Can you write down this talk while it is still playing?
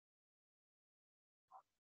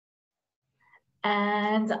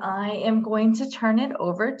And I am going to turn it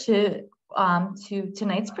over to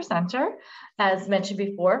tonight's presenter, as mentioned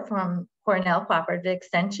before, from Cornell Cooperative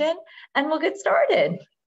Extension, and we'll get started.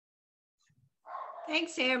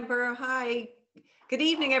 Thanks, Amber. Hi. Good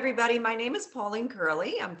evening, everybody. My name is Pauline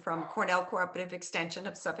Curley. I'm from Cornell Cooperative Extension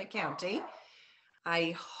of Suffolk County.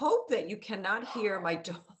 I hope that you cannot hear my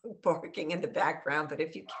dog barking in the background, but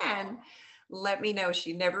if you can, let me know.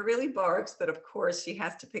 She never really barks, but of course she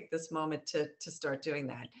has to pick this moment to start doing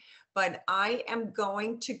that. But I am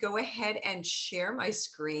going to go ahead and share my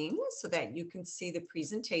screen so that you can see the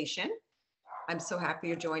presentation. I'm so happy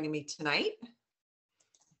you're joining me tonight.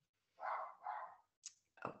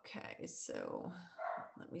 Okay, so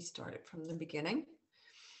let me start it from the beginning.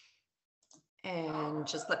 And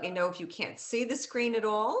just let me know if you can't see the screen at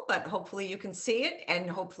all, but hopefully you can see it and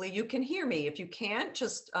hopefully you can hear me. If you can't,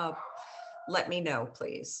 just let me know,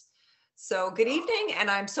 please. So good evening,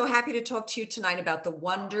 and I'm so happy to talk to you tonight about the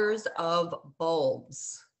wonders of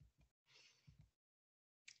bulbs.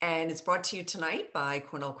 And it's brought to you tonight by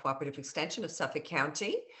Cornell Cooperative Extension of Suffolk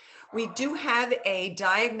County. We do have a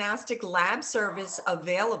diagnostic lab service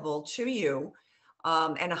available to you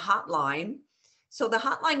and a hotline. So the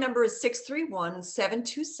hotline number is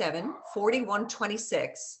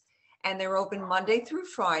 631-727-4126. And they're open Monday through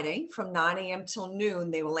Friday from 9 a.m. till noon.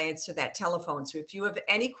 They will answer that telephone. So if you have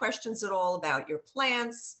any questions at all about your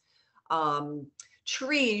plants,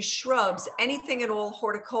 trees, shrubs, anything at all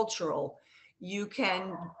horticultural, you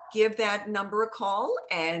can give that number a call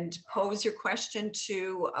and pose your question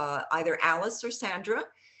to either Alice or Sandra,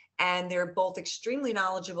 and they're both extremely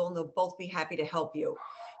knowledgeable and they'll both be happy to help you.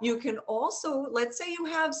 You can also, let's say you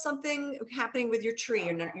have something happening with your tree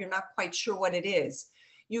and you're not quite sure what it is.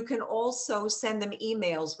 You can also send them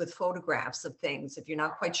emails with photographs of things if you're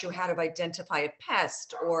not quite sure how to identify a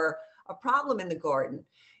pest or a problem in the garden.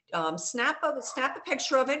 Snap a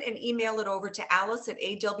picture of it and email it over to Alice at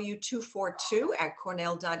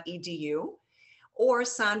aw242@cornell.edu or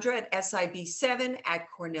Sandra at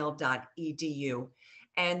sib7@cornell.edu.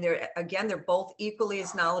 And they're both equally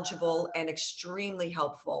as knowledgeable and extremely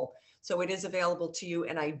helpful. So it is available to you,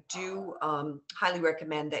 and I do highly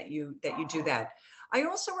recommend that you do that. I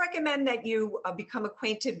also recommend that you become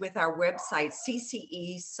acquainted with our website,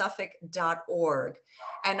 ccesuffolk.org.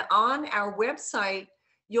 And on our website,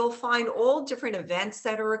 you'll find all different events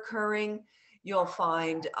that are occurring. You'll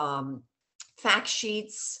find fact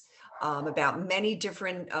sheets about many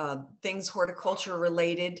different things horticulture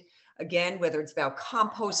related. Again, whether it's about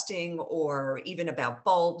composting or even about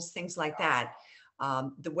bulbs, things like that.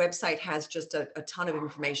 The website has just a ton of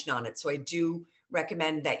information on it. So I do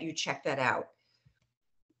recommend that you check that out.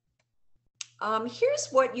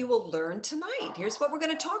 Here's what you will learn tonight. Here's what we're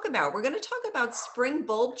going to talk about. We're going to talk about spring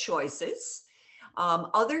bulb choices.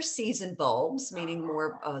 Other season bulbs, meaning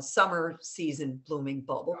more summer season blooming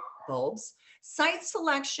bulbs, site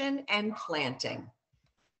selection and planting.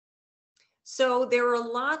 So there are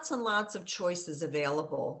lots and lots of choices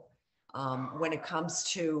available when it comes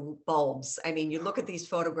to bulbs. I mean, you look at these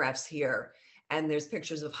photographs here and there's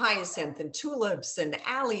pictures of hyacinth and tulips and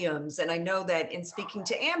alliums. And I know that in speaking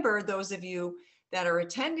to Amber, those of you that are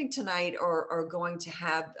attending tonight are going to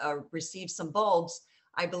have receive some bulbs.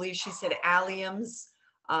 I believe she said alliums,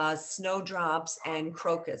 snowdrops, and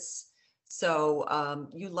crocus. So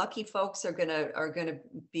you lucky folks are gonna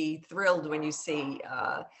be thrilled when you see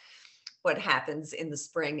what happens in the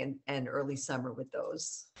spring and early summer with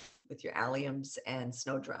those, with your alliums and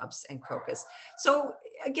snowdrops and crocus. So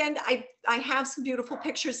again, I have some beautiful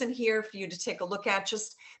pictures in here for you to take a look at.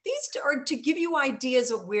 Just these are to give you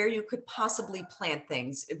ideas of where you could possibly plant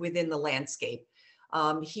things within the landscape.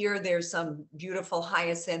 Here, there's some beautiful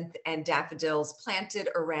hyacinth and daffodils planted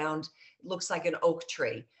around, it looks like an oak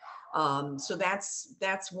tree. So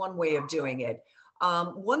that's one way of doing it.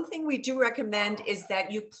 One thing we do recommend is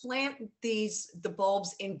that you plant the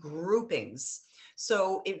bulbs in groupings.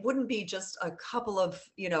 So it wouldn't be just a couple of,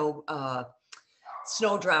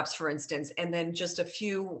 snowdrops, for instance, and then just a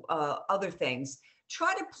few other things.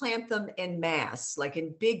 Try to plant them in mass, like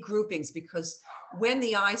in big groupings, because when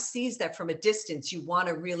the eye sees that from a distance, you want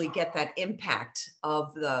to really get that impact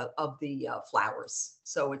of the flowers.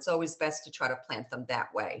 So it's always best to try to plant them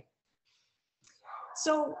that way.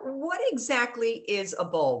 So what exactly is a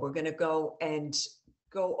bulb? We're going to go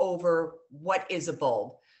over what is a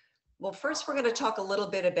bulb. Well, first we're going to talk a little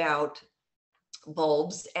bit about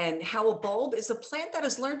bulbs and how a bulb is a plant that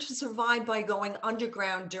has learned to survive by going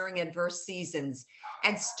underground during adverse seasons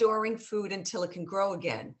and storing food until it can grow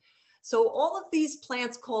again. So all of these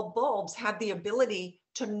plants called bulbs have the ability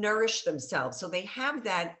to nourish themselves. So they have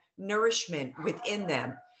that nourishment within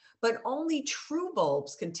them. but only true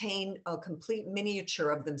bulbs contain a complete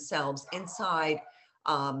miniature of themselves inside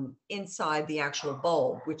the actual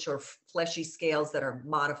bulb, which are fleshy scales that are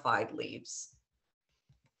modified leaves.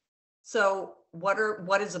 So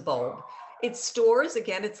what is a bulb? It stores,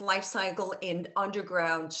 again, its life cycle in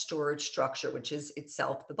underground storage structure, which is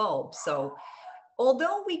itself the bulb. So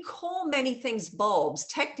although we call many things bulbs,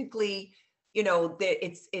 technically,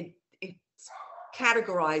 it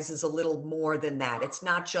categorizes a little more than that. It's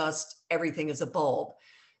not just everything is a bulb.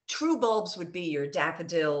 True bulbs would be your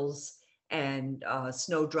daffodils and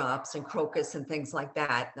snowdrops and crocus and things like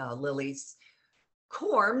that, lilies.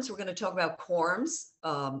 Corms, we're going to talk about corms.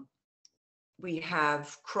 We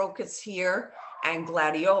have crocus here and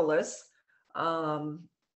gladiolus.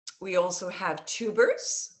 We also have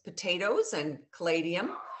tubers, potatoes, and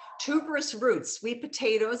caladium. Tuberous roots, sweet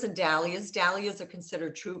potatoes and dahlias. Dahlias are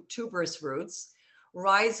considered tuberous roots.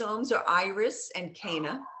 Rhizomes are iris and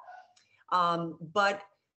canna. But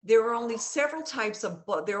there are several types of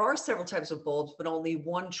bulbs, but only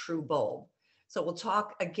one true bulb. So we'll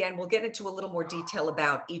get into a little more detail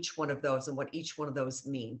about each one of those and what each one of those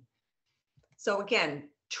mean. So again,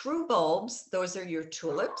 true bulbs, those are your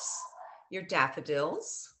tulips, your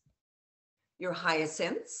daffodils, your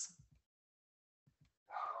hyacinths,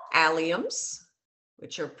 alliums,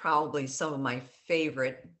 which are probably some of my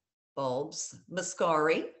favorite bulbs,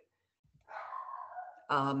 muscari.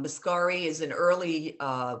 Muscari is an early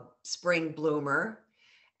spring bloomer,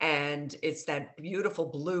 and it's that beautiful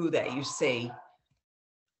blue that you see.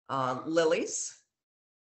 Lilies.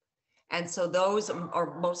 And so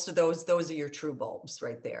most of those are your true bulbs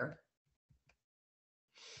right there.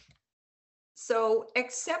 So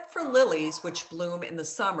except for lilies, which bloom in the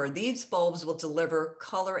summer, these bulbs will deliver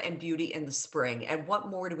color and beauty in the spring. And what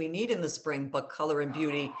more do we need in the spring but color and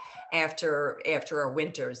beauty after our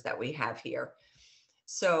winters that we have here?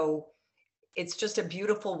 So it's just a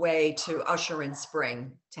beautiful way to usher in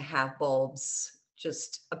spring, to have bulbs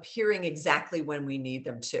just appearing exactly when we need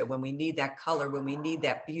them to, when we need that color, when we need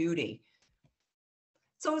that beauty.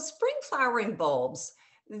 So spring flowering bulbs,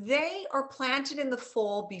 they are planted in the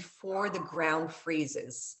fall before the ground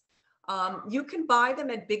freezes. You can buy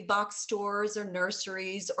them at big box stores or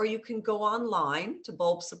nurseries, or you can go online to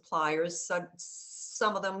bulb suppliers.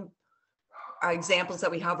 Some of them are examples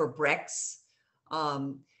that we have are Brex,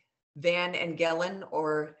 Van and Gelen,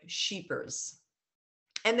 or Sheepers.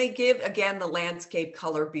 And they give, again, the landscape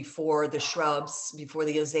color before the shrubs, before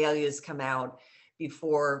the azaleas come out,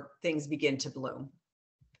 before things begin to bloom.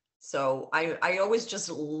 So I always just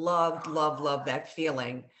love that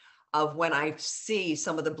feeling of when I see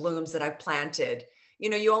some of the blooms that I've planted.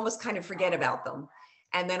 You almost kind of forget about them.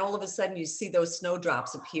 And then all of a sudden you see those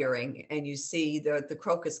snowdrops appearing and you see the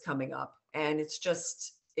crocus coming up. And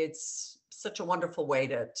it's such a wonderful way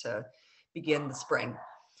to begin the spring.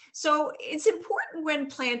 So it's important when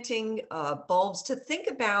planting bulbs to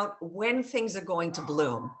think about when things are going to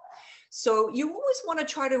bloom. So you always want to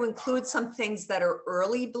try to include some things that are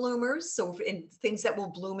early bloomers. So in things that will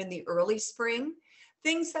bloom in the early spring,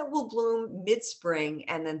 things that will bloom mid-spring,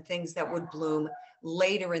 and then things that would bloom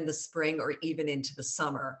later in the spring or even into the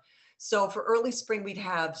summer. So for early spring, we'd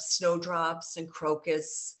have snowdrops and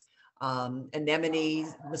crocus,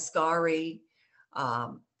 anemone, muscari,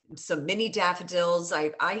 some mini daffodils.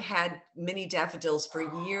 I had mini daffodils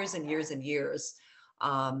for years and years and years.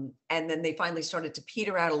 And then they finally started to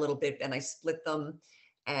peter out a little bit, and I split them,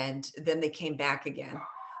 and then they came back again.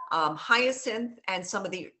 Hyacinth and some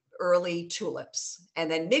of the early tulips. And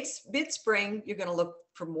then mid-spring, you're going to look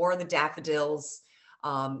for more of the daffodils.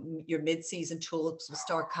 Your mid-season tulips will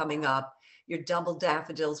start coming up. Your double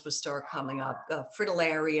daffodils will start coming up.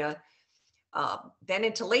 Fritillaria. Then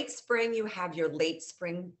into late spring, you have your late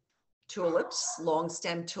spring tulips, long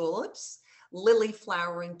stem tulips, lily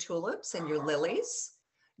flowering tulips and your lilies,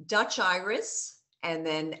 Dutch iris, and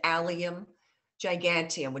then Allium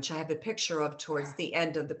giganteum, which I have a picture of towards the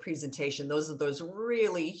end of the presentation. Those are those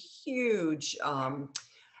really huge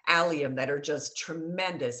allium that are just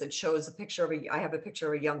tremendous. It shows a picture of I have a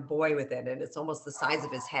picture of a young boy with it, and it's almost the size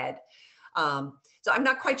of his head. So I'm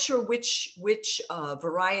not quite sure which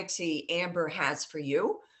variety Amber has for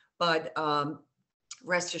you, but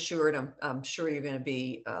rest assured, I'm sure you're going to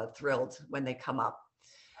be thrilled when they come up.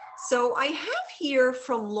 So I have here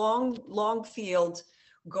from Longfield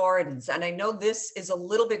Gardens, and I know this is a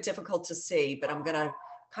little bit difficult to see, but I'm going to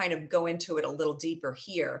kind of go into it a little deeper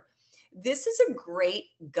here. This is a great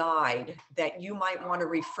guide that you might want to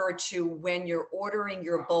refer to when you're ordering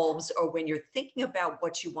your bulbs or when you're thinking about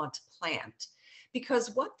what you want to plant.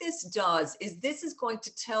 Because what this does is this is going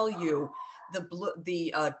to tell you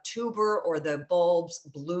the tuber or the bulb's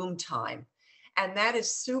bloom time. And that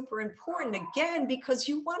is super important, again, because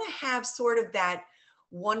you want to have sort of that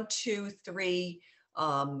 1, 2, 3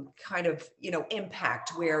 kind of,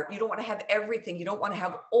 impact, where you don't want to have everything. You don't want to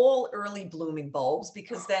have all early blooming bulbs,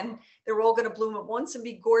 because then they're all going to bloom at once and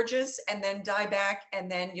be gorgeous and then die back. And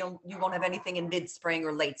then you won't have anything in mid-spring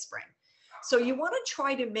or late spring. So you want to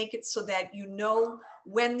try to make it so that you know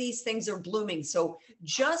when these things are blooming. So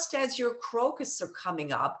just as your crocus are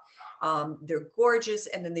coming up, they're gorgeous,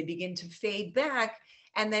 and then they begin to fade back.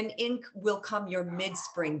 And then in will come your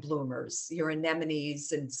mid-spring bloomers, your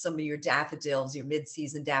anemones and some of your daffodils, your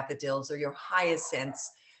mid-season daffodils or your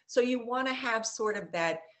hyacinths. So you want to have sort of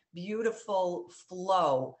that beautiful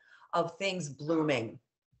flow of things blooming.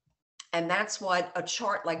 And that's what a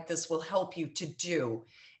chart like this will help you to do,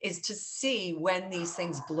 is to see when these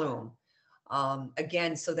things bloom.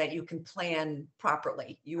 Again, so that you can plan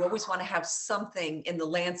properly. You always want to have something in the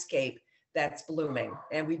landscape that's blooming.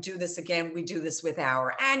 And we do this with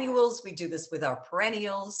our annuals, we do this with our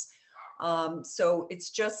perennials. So it's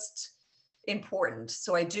just important.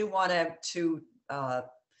 So I do want to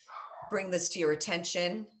bring this to your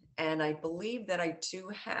attention. And I believe that I do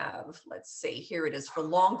have, let's see, here it is for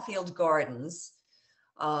Longfield Gardens.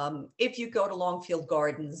 If you go to Longfield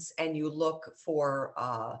Gardens and you look for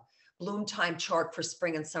bloom time chart for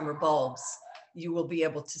spring and summer bulbs, you will be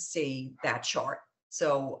able to see that chart.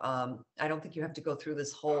 So I don't think you have to go through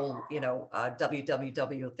this whole,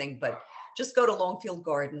 www thing, but just go to Longfield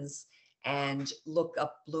Gardens and look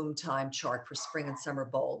up bloom time chart for spring and summer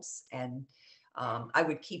bulbs. And I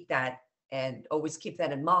would keep that, and always keep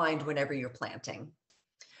that in mind whenever you're planting.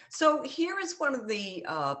 So here is one of the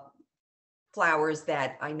flowers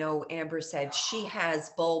that I know Amber said she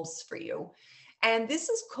has bulbs for you. And this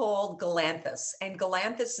is called Galanthus, and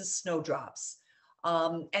Galanthus is snowdrops.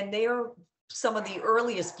 And they are some of the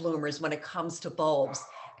earliest bloomers when it comes to bulbs.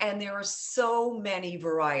 And there are so many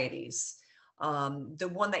varieties. The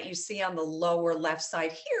one that you see on the lower left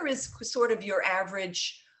side here is sort of your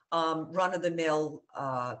average run-of-the-mill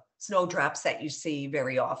snowdrops that you see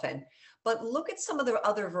very often. But look at some of the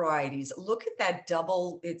other varieties. Look at that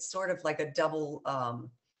double, it's sort of like a double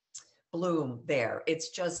bloom there. It's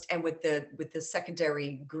just, and with the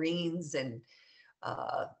secondary greens and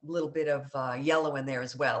a little bit of yellow in there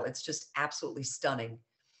as well. It's just absolutely stunning.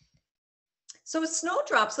 So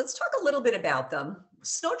snowdrops, let's talk a little bit about them.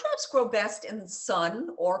 Snowdrops grow best in the sun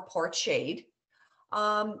or part shade.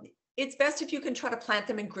 It's best if you can try to plant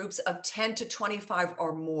them in groups of 10 to 25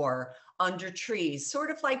 or more under trees,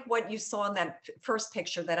 sort of like what you saw in that first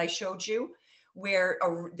picture that I showed you, where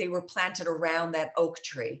they were planted around that oak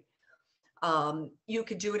tree. You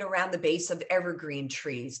could do it around the base of evergreen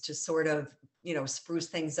trees to sort of, spruce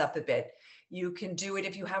things up a bit. You can do it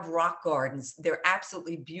if you have rock gardens. They're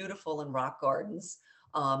absolutely beautiful in rock gardens,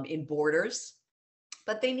 in borders,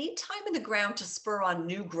 but they need time in the ground to spur on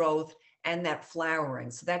new growth and that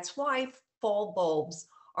flowering. So that's why fall bulbs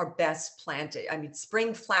are best planted. I mean,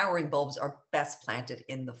 spring flowering bulbs are best planted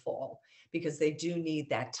in the fall, because they do need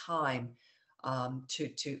that time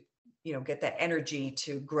to get that energy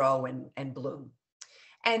to grow and bloom.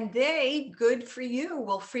 And they, good for you,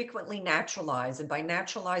 will frequently naturalize. And by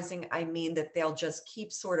naturalizing, I mean that they'll just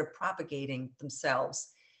keep sort of propagating themselves.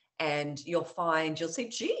 And you'll say,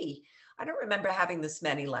 gee, I don't remember having this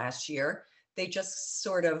many last year. They just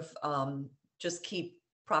sort of just keep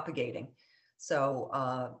propagating.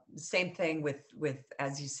 So same thing with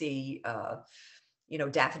as you see,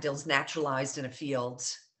 daffodils naturalized in a field,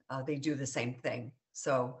 they do the same thing.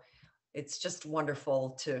 So it's just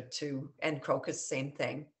wonderful and crocus, same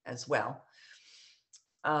thing as well.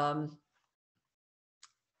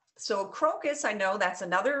 So crocus, I know that's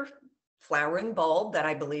another flowering bulb that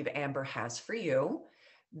I believe Amber has for you.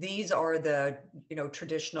 These are the,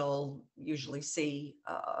 traditional, usually see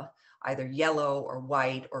either yellow or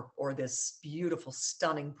white or this beautiful,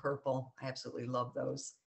 stunning purple. I absolutely love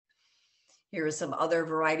those. Here are some other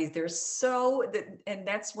varieties. And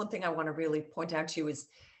that's one thing I want to really point out to you, is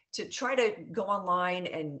to try to go online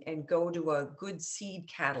and go to a good seed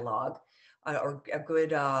catalog or a good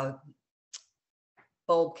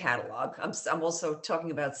bulb catalog. I'm also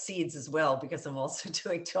talking about seeds as well, because I'm also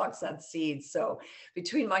doing talks on seeds. So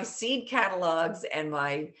between my seed catalogs and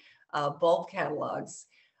my bulb catalogs,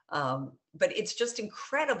 but it's just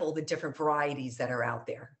incredible the different varieties that are out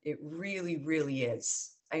there. It really, really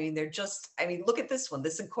is. I mean, look at this one.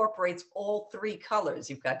 This incorporates all three colors.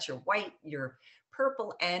 You've got your white, your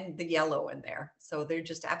purple, and the yellow in there. So they're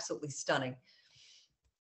just absolutely stunning.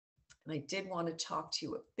 And I did want to talk to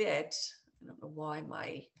you a bit. I don't know why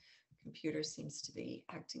my Computer seems to be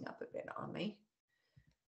acting up a bit on me.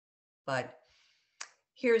 But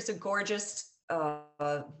here's a gorgeous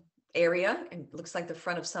area, and it looks like the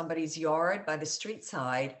front of somebody's yard by the street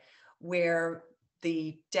side, where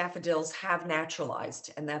the daffodils have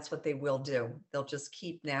naturalized, and that's what they will do. They'll just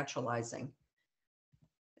keep naturalizing,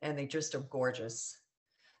 and they just are gorgeous.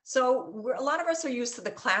 So a lot of us are used to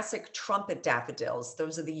the classic trumpet daffodils.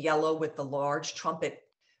 Those are the yellow with the large trumpet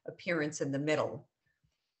appearance in the middle.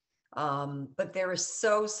 But there are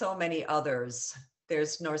so many others.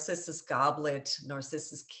 There's Narcissus Goblet,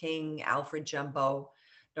 Narcissus King, Alfred Jumbo,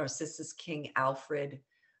 Narcissus King Alfred,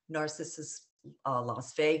 Narcissus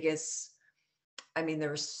Las Vegas. I mean,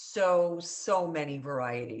 there are so many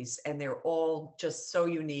varieties, and they're all just so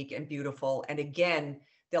unique and beautiful. And again,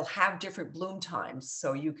 they'll have different bloom times.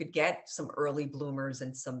 So you could get some early bloomers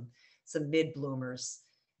and some mid bloomers.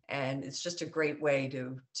 And it's just a great way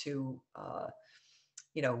to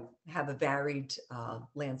have a varied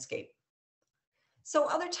landscape. So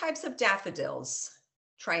other types of daffodils,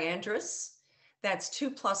 Triandrus, that's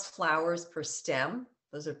 2+ flowers per stem.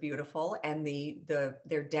 Those are beautiful. And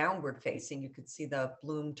they're downward facing. You could see the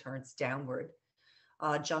bloom turns downward.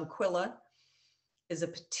 Jonquilla is a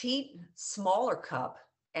petite, smaller cup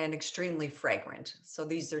and extremely fragrant. So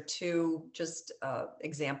these are two just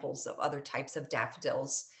examples of other types of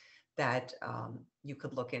daffodils that you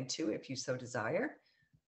could look into if you so desire.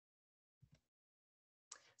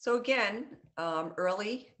 So again,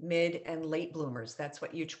 early, mid, and late bloomers. That's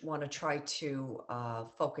what you want to try to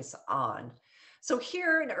focus on. So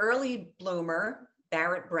here, an early bloomer,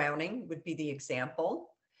 Barrett Browning would be the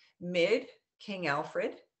example. Mid, King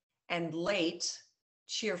Alfred, and late,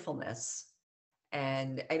 Cheerfulness.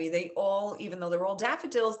 And I mean, they all, even though they're all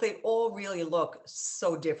daffodils, they all really look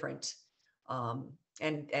so different.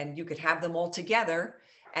 And you could have them all together,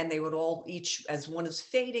 and they would all each, as one is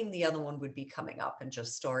fading, the other one would be coming up and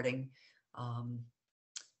just starting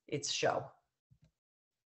its show.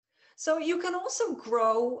 So you can also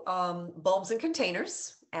grow bulbs in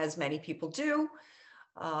containers, as many people do,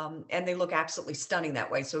 and they look absolutely stunning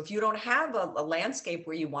that way. So if you don't have a landscape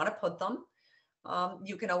where you want to put them,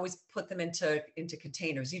 you can always put them into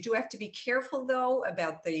containers. You do have to be careful, though,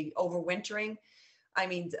 about the overwintering. I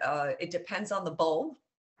mean, it depends on the bulb.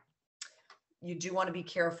 You do want to be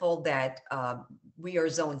careful that we are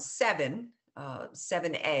zone 7,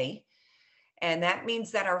 7A, and that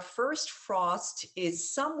means that our first frost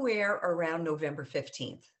is somewhere around November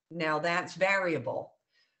 15th. Now that's variable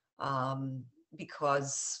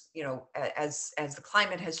because, as the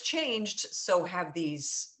climate has changed, so have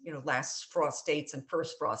these, last frost dates and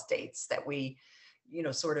first frost dates that we,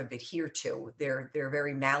 sort of adhere to. They're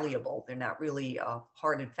very malleable. They're not really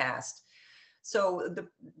hard and fast. So the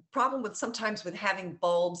problem sometimes with having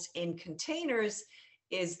bulbs in containers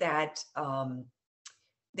is that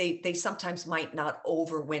they sometimes might not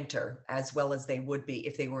overwinter as well as they would be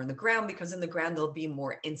if they were in the ground, because in the ground they'll be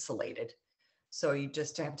more insulated. So you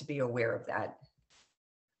just have to be aware of that.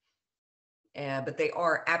 But they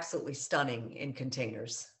are absolutely stunning in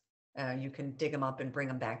containers. You can dig them up and bring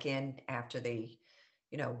them back in after they,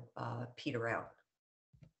 peter out.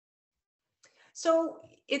 So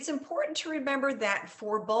it's important to remember that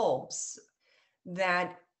for bulbs,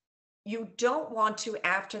 that you don't want to,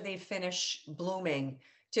 after they finish blooming,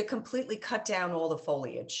 to completely cut down all the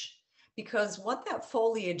foliage, because what that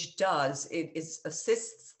foliage does, it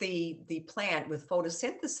assists the plant with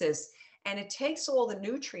photosynthesis, and it takes all the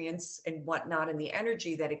nutrients and whatnot and the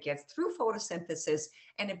energy that it gets through photosynthesis,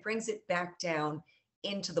 and it brings it back down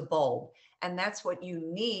into the bulb. And that's what you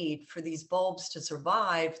need for these bulbs to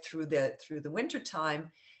survive through the winter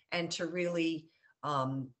time, and to really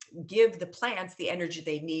give the plants the energy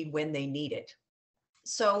they need when they need it.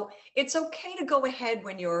 So it's okay to go ahead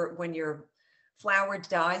when your flower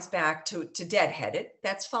dies back to deadhead it.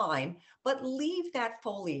 That's fine, but leave that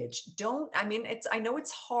foliage. I know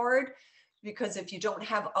it's hard, because if you don't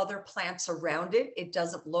have other plants around it, it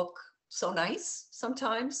doesn't look so nice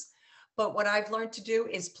sometimes. But what I've learned to do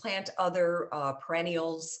is plant other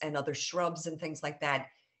perennials and other shrubs and things like that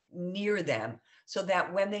near them, so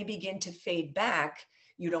that when they begin to fade back,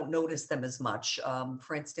 you don't notice them as much.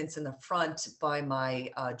 For instance, in the front by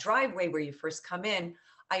my driveway where you first come in,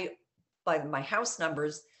 by my house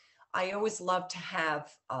numbers, I always love to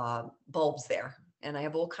have bulbs there, and I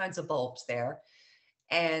have all kinds of bulbs there.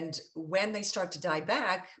 And when they start to die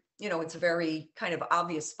back, it's a very kind of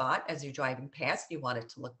obvious spot as you're driving past. You want it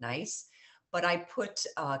to look nice. But I put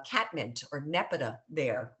catmint or nepeta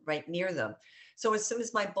there right near them. So as soon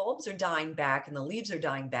as my bulbs are dying back and the leaves are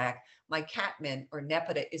dying back, my catmint or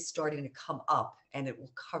nepeta is starting to come up, and it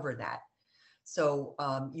will cover that. So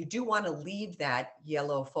you do want to leave that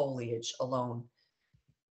yellow foliage alone.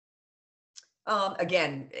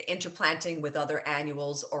 Again, interplanting with other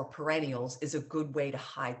annuals or perennials is a good way to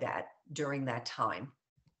hide that during that time.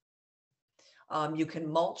 You can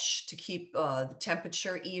mulch to keep the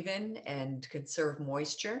temperature even and conserve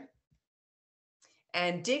moisture.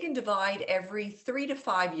 And dig and divide every 3 to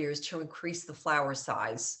 5 years to increase the flower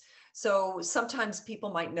size. So sometimes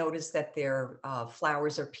people might notice that their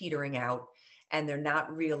flowers are petering out and they're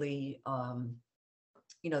not really,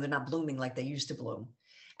 they're not blooming like they used to bloom.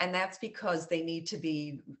 And that's because they need to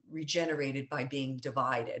be regenerated by being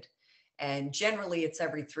divided. And generally it's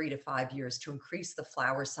every 3 to 5 years to increase the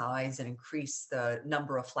flower size and increase the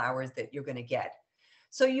number of flowers that you're going to get.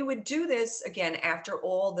 So you would do this again after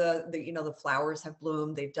all the flowers have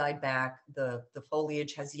bloomed, they've died back, the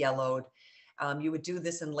foliage has yellowed. You would do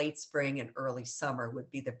this in late spring and early summer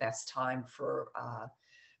would be the best time for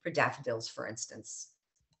daffodils, for instance.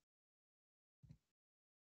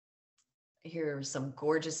 Here are some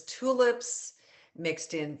gorgeous tulips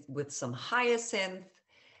mixed in with some hyacinth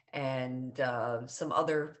and some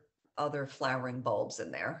other flowering bulbs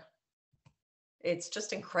in there. It's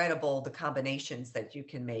just incredible the combinations that you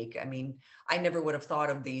can make. I mean, I never would have thought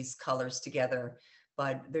of these colors together,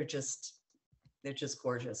 but they're just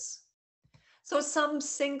gorgeous. So some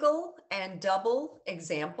single and double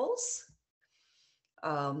examples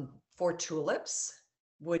for tulips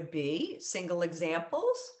would be single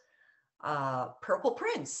examples, Purple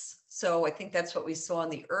Prince. So I think that's what we saw in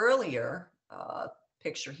the earlier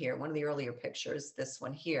picture here, one of the earlier pictures, this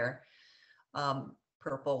one here,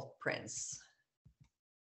 Purple Prince.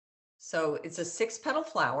 So it's a 6-petal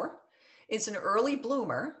flower. It's an early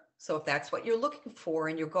bloomer. So if that's what you're looking for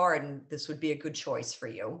in your garden, this would be a good choice for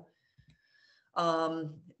you.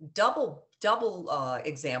 Double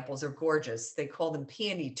examples are gorgeous. They call them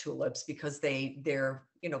peony tulips because they're,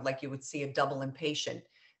 like you would see a double impatient.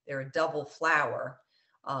 They're a double flower.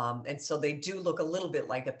 And so they do look a little bit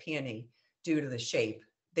like a peony due to the shape.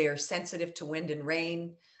 They're sensitive to wind and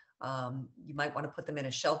rain. You might want to put them in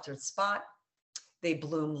a sheltered spot. They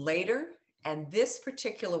bloom later, and this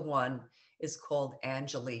particular one is called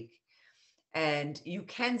Angelique. And you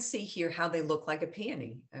can see here how they look like a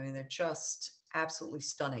peony. I mean, they're just absolutely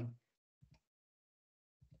stunning.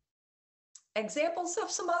 Examples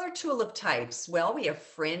of some other tulip types. Well, we have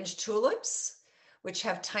fringe tulips, which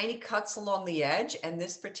have tiny cuts along the edge, and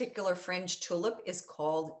this particular fringe tulip is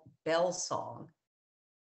called Bell Song.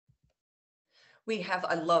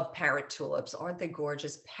 I love parrot tulips. Aren't they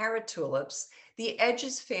gorgeous? Parrot tulips. The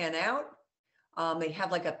edges fan out. They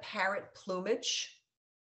have like a parrot plumage.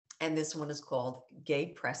 And this one is called Gay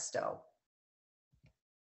Presto.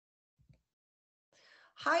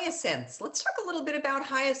 Hyacinths. Let's talk a little bit about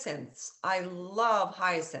hyacinths. I love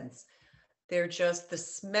hyacinths. They're just the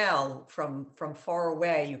smell from far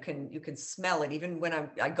away. You can smell it. Even when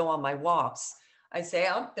I go on my walks, I say,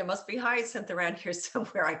 oh, there must be hyacinth around here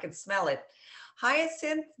somewhere. I can smell it.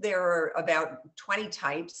 Hyacinth, there are about 20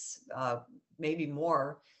 types, maybe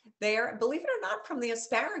more. They are, believe it or not, from the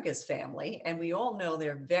asparagus family, and we all know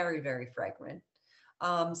they're very, very fragrant.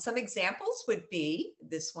 Some examples would be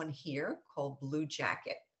this one here called Blue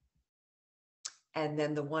Jacket. And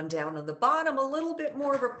then the one down on the bottom, a little bit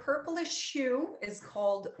more of a purplish hue, is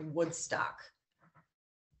called Woodstock.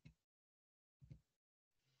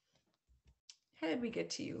 How did we get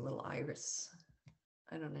to you, little iris?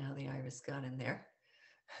 I don't know how the iris got in there.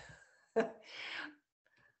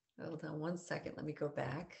 Hold on one second. Let me go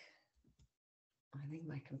back. I think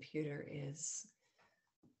my computer is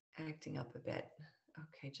acting up a bit.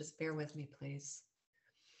 Okay, just bear with me, please.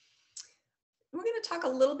 We're going to talk a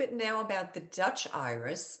little bit now about the Dutch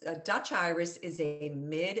iris. Dutch iris is a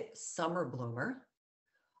mid-summer bloomer.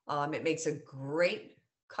 It makes a great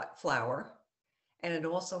cut flower, and it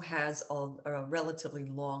also has a relatively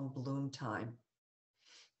long bloom time.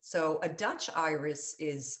 So a Dutch iris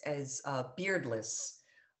is beardless.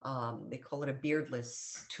 They call it a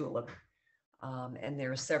beardless tulip. And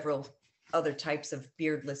there are several other types of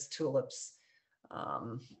beardless tulips.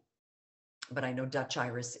 But I know Dutch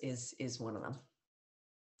iris is one of them.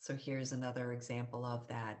 So here's another example of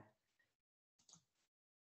that.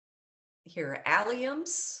 Here are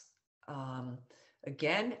alliums.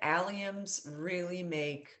 Again, alliums really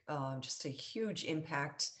make just a huge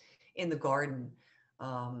impact in the garden.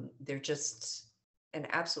 They're just an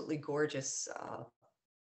absolutely gorgeous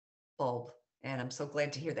bulb. And I'm so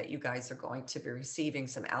glad to hear that you guys are going to be receiving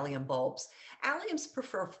some allium bulbs. Alliums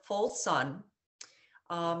prefer full sun,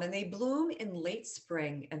 and they bloom in late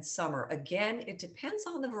spring and summer. Again, it depends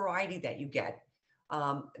on the variety that you get.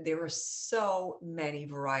 There are so many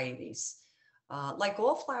varieties. Like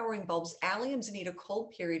all flowering bulbs, alliums need a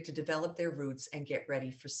cold period to develop their roots and get ready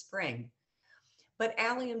for spring. But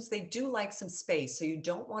alliums, they do like some space, so you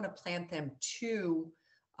don't want to plant them too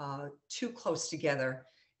close together,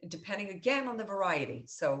 depending again on the variety.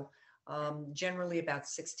 So generally about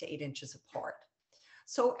 6 to 8 inches apart.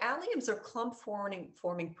 So alliums are clump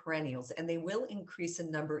forming perennials, and they will increase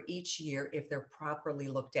in number each year if they're properly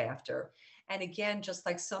looked after. And again, just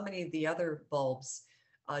like so many of the other bulbs,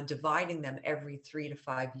 dividing them every 3 to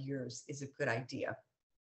 5 years is a good idea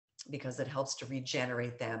because it helps to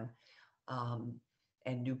regenerate them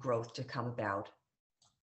and new growth to come about.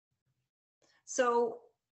 So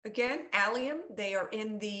again, allium, they are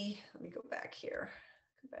in the, let me go back here,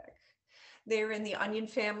 They're in the onion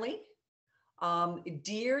family.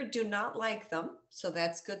 Deer do not like them, so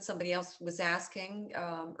that's good. Somebody else was asking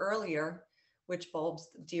earlier which bulbs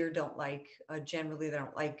deer don't like. Generally, they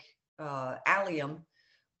don't like allium,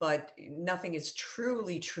 but nothing is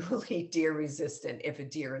truly deer resistant if a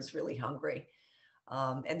deer is really hungry.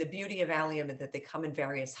 And the beauty of allium is that they come in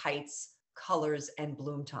various heights, colors, and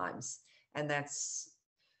bloom times. And that's,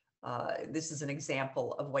 this is an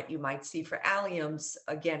example of what you might see for alliums.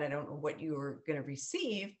 Again, I don't know what you're going to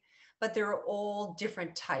receive, but there are all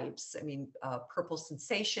different types. I mean, Purple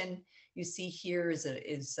Sensation you see here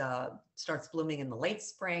starts blooming in the late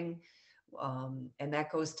spring, and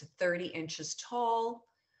that goes to 30 inches tall.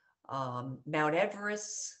 Mount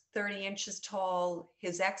Everest, 30 inches tall.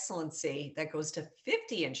 His Excellency, that goes to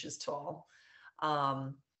 50 inches tall.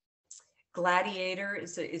 Gladiator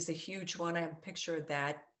is a huge one. I have a picture of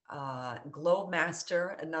that.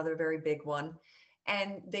 Globemaster, another very big one.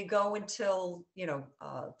 And they go until,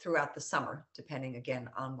 throughout the summer, depending again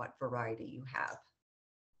on what variety you have.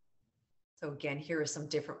 So again, here are some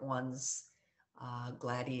different ones.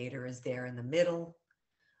 Gladiator is there in the middle.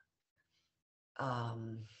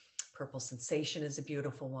 Purple Sensation is a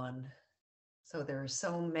beautiful one. So there are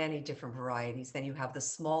so many different varieties. Then you have the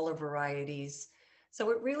smaller varieties.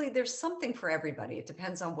 So there's something for everybody. It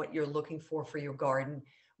depends on what you're looking for your garden,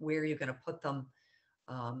 where you're going to put them.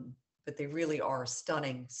 But they really are a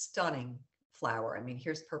stunning flower. I mean,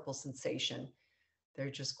 here's Purple Sensation. They're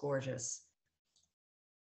just gorgeous.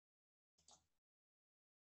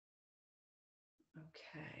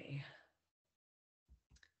 Okay.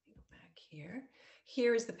 Go back here.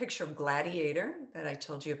 Here's the picture of Gladiator that I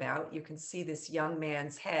told you about. You can see this young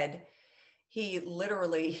man's head. He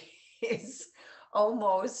literally his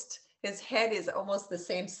head is almost the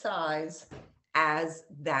same size as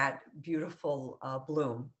that beautiful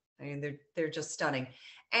bloom. I mean, they're just stunning.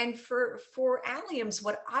 And for alliums,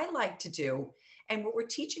 what I like to do, and what we're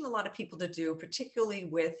teaching a lot of people to do, particularly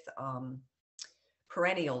with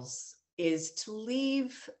perennials, is to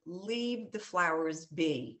leave the flowers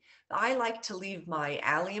be. I like to leave my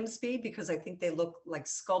alliums be because I think they look like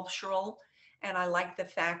sculptural. And I like the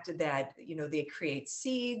fact that, they create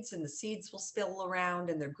seeds, and the seeds will spill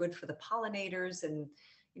around, and they're good for the pollinators, and,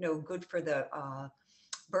 good for the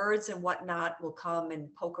birds and whatnot will come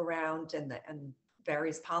and poke around, and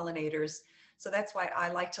various pollinators. So that's why I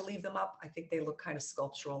like to leave them up. I think they look kind of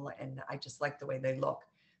sculptural, and I just like the way they look.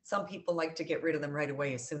 Some people like to get rid of them right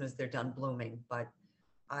away as soon as they're done blooming, but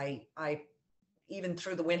I even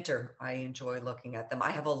through the winter, I enjoy looking at them.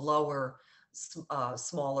 I have a lower,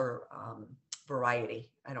 smaller variety.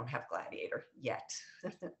 I don't have Gladiator yet.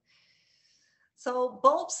 So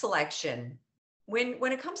bulb selection.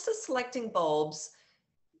 When it comes to selecting bulbs,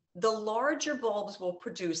 the larger bulbs will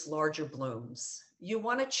produce larger blooms. You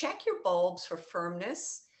want to check your bulbs for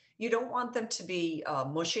firmness. You don't want them to be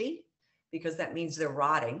mushy, because that means they're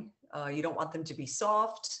rotting. You don't want them to be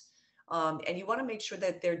soft. And you want to make sure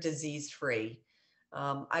that they're disease-free.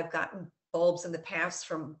 I've gotten bulbs in the past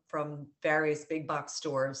from various big box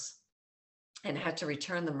stores and had to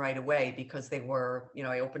return them right away because they were,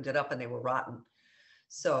 I opened it up and they were rotten.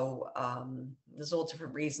 So there's all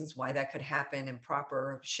different reasons why that could happen.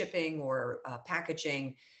 Improper shipping or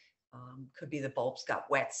packaging. Could be the bulbs got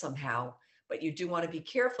wet somehow. But you do want to be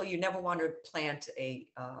careful. You never want to plant a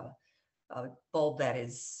bulb that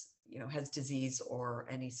is, has disease or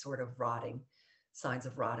any sort of signs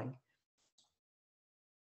of rotting.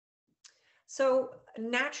 So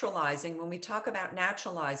naturalizing, when we talk about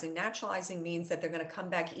naturalizing means that they're going to come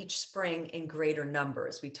back each spring in greater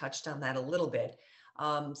numbers. We touched on that a little bit.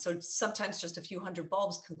 So sometimes just a few hundred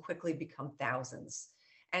bulbs can quickly become thousands.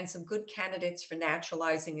 And some good candidates for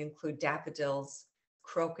naturalizing include daffodils,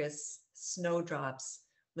 crocus, snowdrops,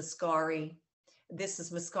 muscari. This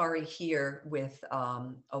is muscari here with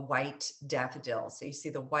a white daffodil. So you see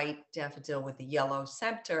the white daffodil with the yellow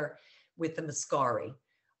center with the muscari.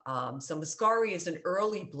 So Muscari is an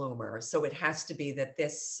early bloomer, so it has to be that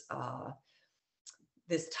this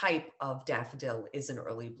type of daffodil is an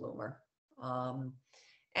early bloomer.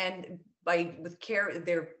 And with care,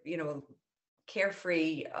 they're,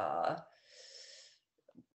 carefree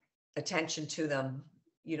attention to them.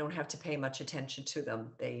 You don't have to pay much attention to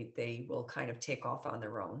them. They will kind of take off on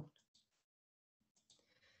their own.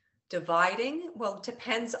 Dividing, well, it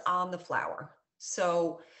depends on the flower.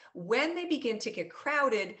 So when they begin to get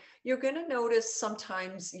crowded, you're going to notice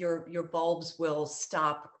sometimes your bulbs will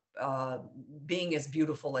stop being as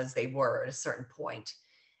beautiful as they were at a certain point.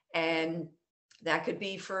 And that could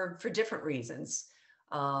be for different reasons.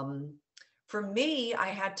 For me, I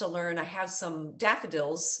had to learn, I have some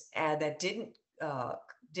daffodils that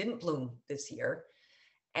didn't bloom this year.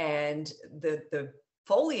 And the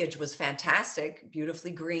foliage was fantastic,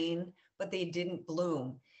 beautifully green, but they didn't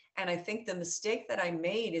bloom. And I think the mistake that I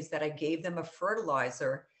made is that I gave them a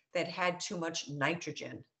fertilizer that had too much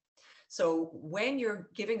nitrogen. So when you're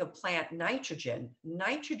giving a plant nitrogen,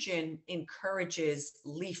 nitrogen encourages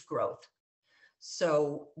leaf growth.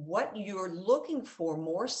 So what you're looking for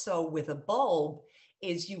more so with a bulb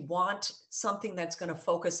is you want something that's going to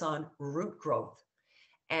focus on root growth.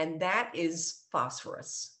 And that is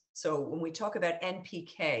phosphorus. So when we talk about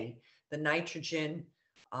NPK, the nitrogen,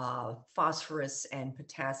 phosphorus, and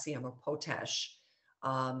potassium or potash,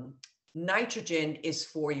 nitrogen is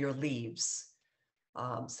for your leaves.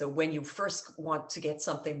 So when you first want to get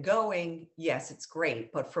something going, yes, it's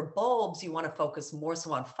great. But for bulbs, you want to focus more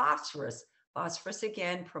so on phosphorus. Phosphorus,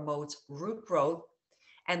 again, promotes root growth.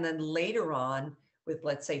 And then later on, with,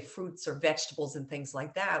 let's say, fruits or vegetables and things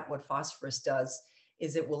like that, what phosphorus does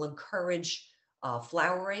is it will encourage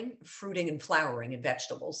flowering, fruiting and flowering in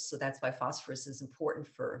vegetables. So that's why phosphorus is important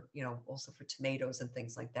for, also for tomatoes and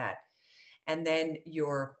things like that. And then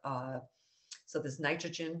so there's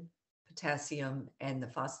nitrogen, potassium, and the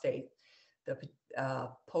phosphate. The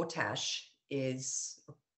potash is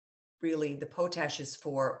really, the potash is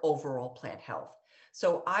for overall plant health.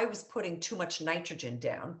 So I was putting too much nitrogen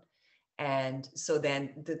down. And so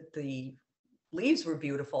then the leaves were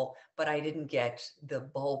beautiful, but I didn't get the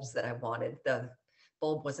bulbs that I wanted. The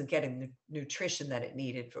bulb wasn't getting the nutrition that it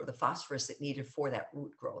needed, or the phosphorus it needed for that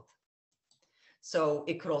root growth. So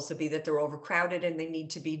it could also be that they're overcrowded and they need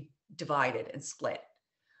to be divided and split.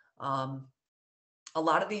 A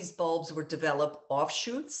lot of these bulbs were developed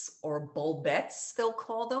offshoots or bulbettes, they'll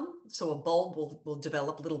call them. So a bulb will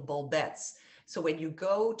develop little bulbettes. So when you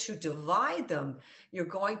go to divide them, you're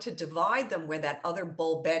going to divide them where that other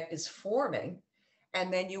bulbette is forming.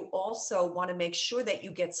 And then you also want to make sure that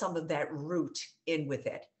you get some of that root in with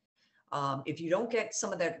it. If you don't get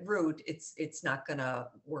some of that root, it's not going to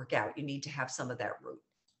work out. You need to have some of that root.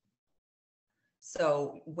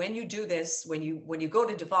 So when you do this, when you go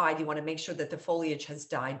to divide, you want to make sure that the foliage has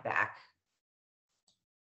died back.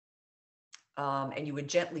 And you would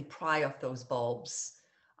gently pry off those bulbs,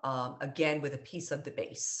 again, with a piece of the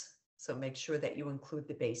base. So make sure that you include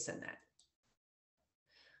the base in that.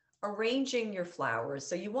 Arranging your flowers.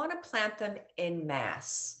 So you want to plant them in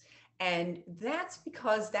mass. And that's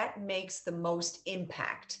because that makes the most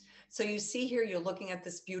impact. So you see here, you're looking at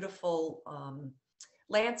this beautiful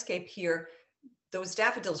landscape here. Those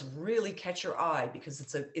daffodils really catch your eye because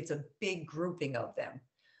it's a big grouping of them.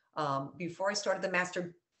 Before I started the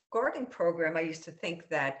Master Gardening Program, I used to think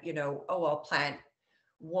that, I'll plant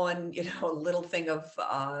one, little thing of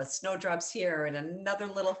snowdrops here and another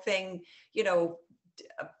little thing,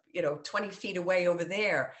 20 feet away over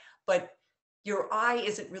there. But your eye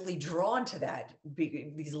isn't really drawn to that,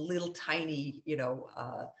 these little tiny,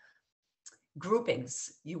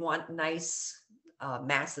 groupings. You want nice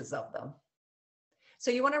masses of them. So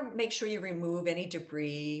you want to make sure you remove any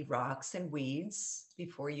debris, rocks, and weeds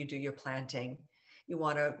before you do your planting. You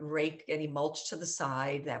want to rake any mulch to the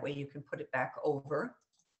side. That way you can put it back over.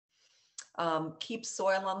 Keep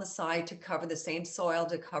soil on the side to cover the same soil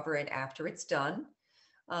to cover it after it's done.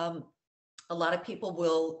 A lot of people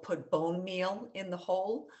will put bone meal in the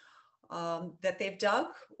hole that they've dug,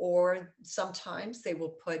 or sometimes they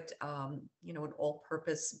will put, an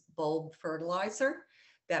all-purpose bulb fertilizer.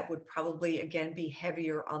 That would probably, again, be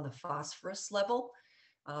heavier on the phosphorus level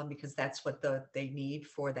because that's what they need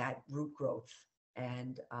for that root growth.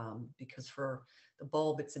 And because for the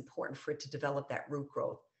bulb, it's important for it to develop that root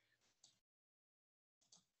growth.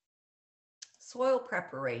 Soil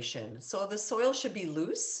preparation. So the soil should be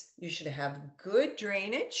loose. You should have good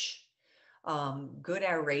drainage, good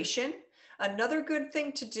aeration. Another good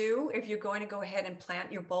thing to do if you're going to go ahead and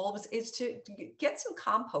plant your bulbs is to get some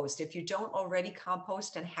compost. If you don't already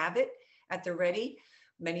compost and have it at the ready,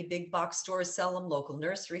 Many big box stores sell them, local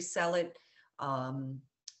nurseries sell it.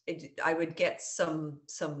 I would get some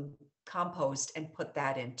compost and put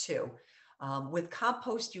that in too. With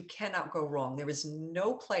compost, you cannot go wrong. There is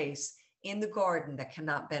no place in the garden that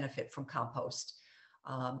cannot benefit from compost.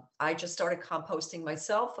 I just started composting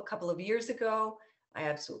myself a couple of years ago. I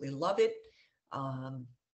absolutely love it.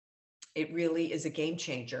 It really is a game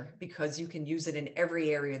changer because you can use it in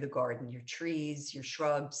every area of the garden, your trees, your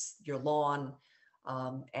shrubs, your lawn,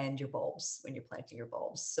 and your bulbs when you're planting your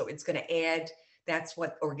bulbs. So it's going to add, that's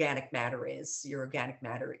what organic matter is. Your organic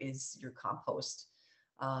matter is your compost.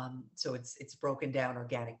 So it's broken down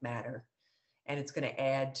organic matter, and it's going to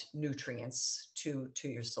add nutrients to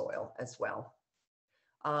your soil as well.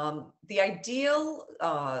 The ideal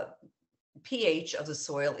pH of the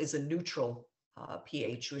soil is a neutral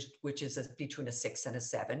pH, which is between a 6 and a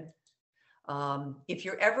 7. If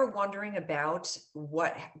you're ever wondering about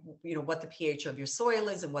what the pH of your soil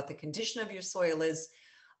is and what the condition of your soil is,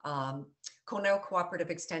 Cornell Cooperative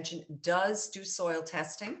Extension does do soil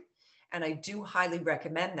testing, and I do highly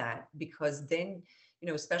recommend that, because then,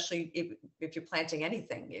 especially if you're planting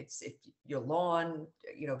anything, if your lawn,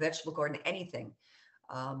 vegetable garden, anything,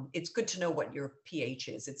 it's good to know what your pH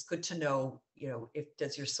is. It's good to know,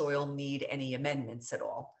 does your soil need any amendments at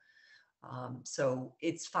all. So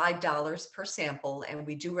it's $5 per sample, and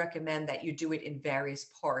we do recommend that you do it in various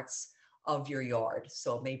parts of your yard.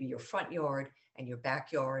 So maybe your front yard and your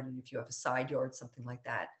backyard, and if you have a side yard, something like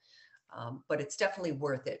that. But it's definitely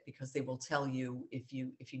worth it, because they will tell you if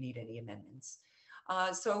you need any amendments.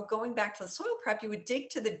 So going back to the soil prep, you would dig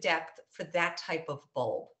to the depth for that type of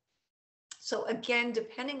bulb. So again,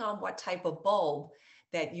 depending on what type of bulb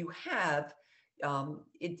that you have,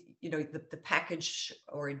 the package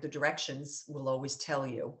or the directions will always tell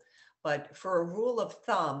you. But for a rule of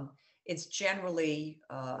thumb, it's generally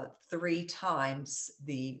 3 times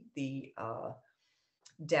the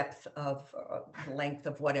depth of length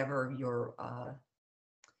of whatever your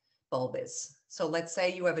bulb is. So let's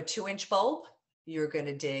say you have a 2-inch bulb, you're going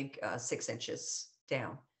to dig 6 inches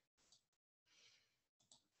down.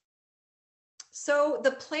 So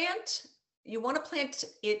the plant, you want to plant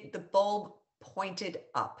the bulb pointed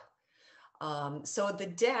up. So the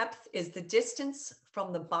depth is the distance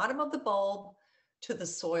from the bottom of the bulb to the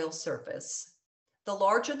soil surface. The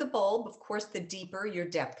larger the bulb, of course, the deeper your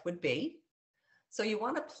depth would be. So you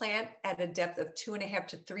want to plant at a depth of 2.5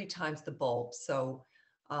 to 3 times the bulb. So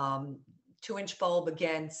 2-inch bulb,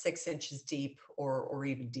 again, 6 inches deep or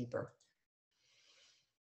even deeper.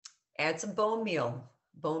 Add some bone meal.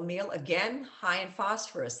 Bone meal, again, high in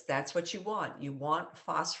phosphorus. That's what you want. You want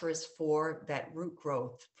phosphorus for that root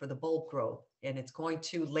growth, for the bulb growth, and it's going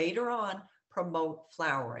to later on promote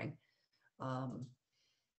flowering.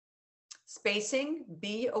 Spacing,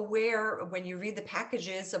 be aware when you read the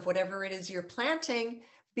packages of whatever it is you're planting,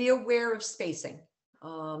 be aware of spacing.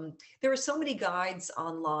 There are so many guides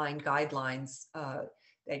online, guidelines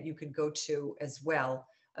that you could go to as well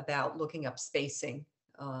about looking up spacing,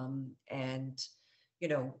 and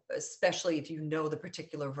especially if you know the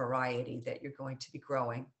particular variety that you're going to be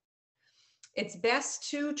growing. It's best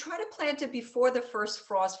to try to plant it before the first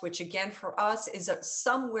frost, which again for us is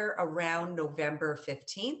somewhere around November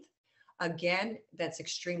 15th. Again, that's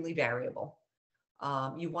extremely variable.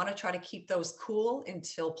 You want to try to keep those cool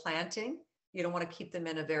until planting. You don't want to keep them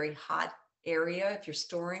in a very hot area if you're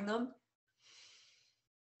storing them.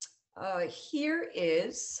 Here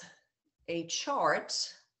is a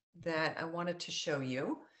chart that I wanted to show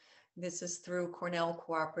you. This is through Cornell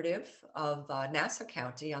Cooperative of Nassau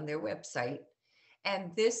County on their website.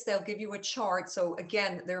 And this, they'll give you a chart. So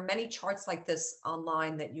again, there are many charts like this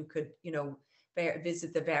online that you could,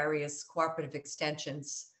 visit the various cooperative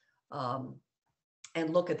extensions and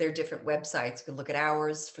look at their different websites. You can look at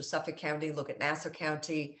ours for Suffolk County, look at Nassau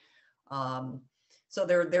County. So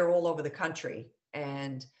they're all over the country.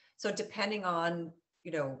 And so depending on,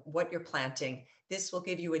 what you're planting, this will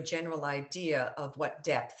give you a general idea of what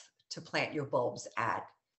depth to plant your bulbs at.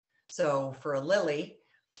 So for a lily,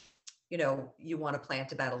 you want to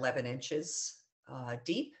plant about 11 inches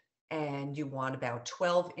deep, and you want about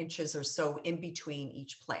 12 inches or so in between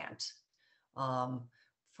each plant.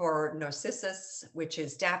 For narcissus, which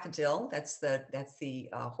is daffodil, that's the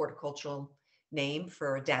horticultural name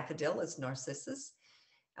for a daffodil is narcissus.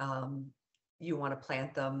 You want to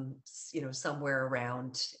plant them, somewhere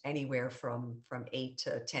around anywhere from 8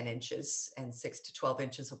 to 10 inches and 6 to 12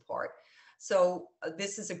 inches apart. So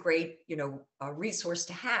this is a great, a resource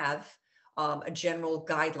to have, a general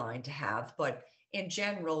guideline to have. But in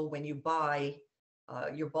general, when you buy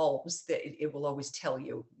your bulbs, that it will always tell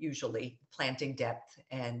you usually planting depth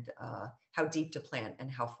and how deep to plant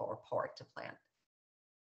and how far apart to plant.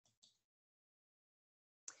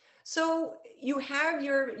 So you have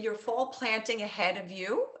your fall planting ahead of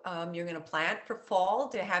you. You're going to plant for fall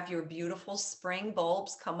to have your beautiful spring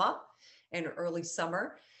bulbs come up in early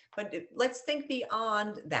summer. But let's think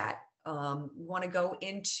beyond that. You want to go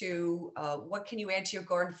into what can you add to your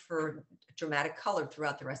garden for dramatic color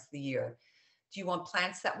throughout the rest of the year? Do you want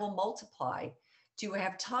plants that will multiply? Do you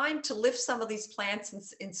have time to lift some of these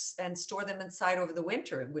plants and store them inside over the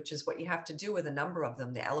winter, which is what you have to do with a number of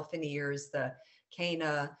them, the elephant ears, the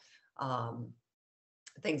canna,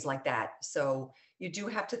 things like that. So you do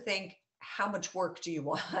have to think, how much work do you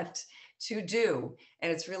want to do?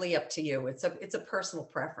 And it's really up to you. It's a personal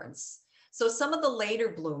preference. So some of the later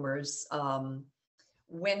bloomers,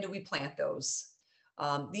 when do we plant those?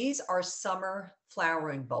 These are summer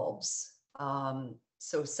flowering bulbs.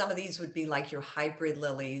 So some of these would be like your hybrid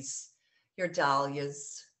lilies, your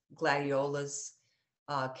dahlias, gladiolas,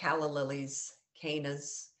 calla lilies,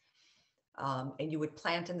 cannas, and you would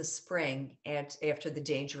plant in the spring after the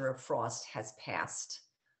danger of frost has passed.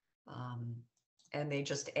 And they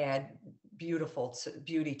just add beauty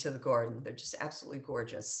to the garden. They're just absolutely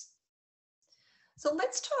gorgeous. So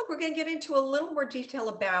let's talk, we're going to get into a little more detail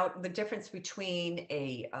about the difference between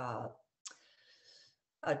a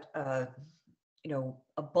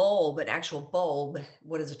bulb, an actual bulb.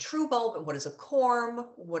 What is a true bulb and what is a corm?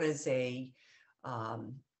 What is a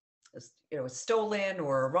stolon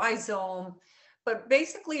or a rhizome? But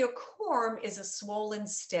basically a corm is a swollen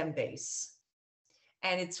stem base.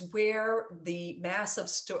 And it's where the mass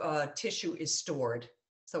of tissue is stored.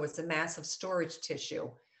 So it's a mass of storage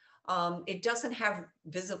tissue. It doesn't have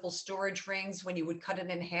visible storage rings when you would cut it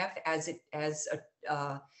in half as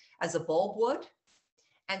a bulb would.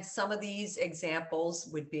 And some of these examples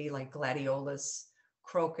would be like gladiolus,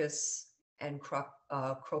 crocus, and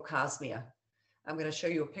crocosmia. I'm going to show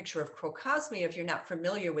you a picture of crocosmia if you're not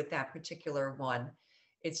familiar with that particular one.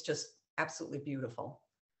 It's just absolutely beautiful.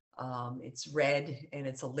 It's red and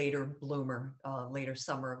it's a later bloomer, later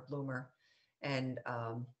summer bloomer. And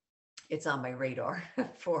it's on my radar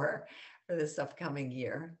for this upcoming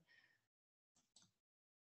year.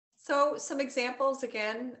 So some examples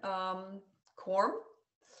again, corm,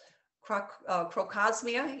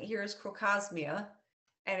 crocosmia. Here's crocosmia,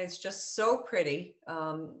 and it's just so pretty.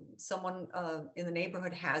 Someone in the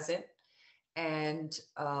neighborhood has it, and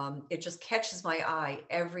it just catches my eye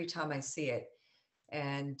every time I see it.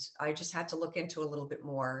 And I just had to look into a little bit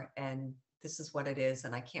more, and this is what it is,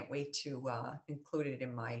 and I can't wait to include it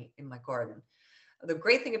in my garden. The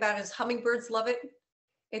great thing about it is hummingbirds love it.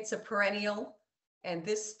 It's a perennial, and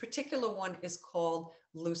this particular one is called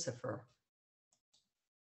Lucifer.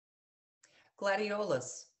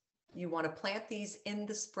 Gladiolus, you want to plant these in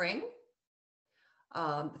the spring.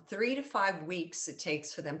 3 to 5 weeks it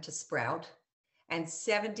takes for them to sprout, and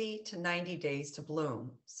 70 to 90 days to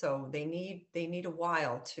bloom. So they need a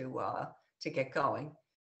while to get going.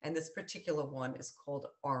 And this particular one is called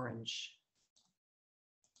orange.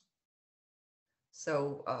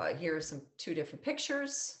 So here are two different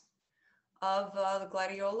pictures of the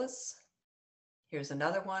gladiolus. Here's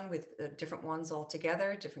another one with different ones all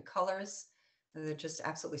together, different colors. And they're just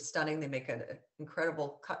absolutely stunning. They make an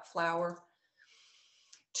incredible cut flower.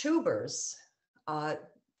 Tubers.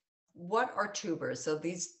 What are tubers? So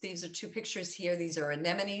these are two pictures here. These are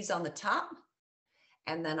anemones on the top,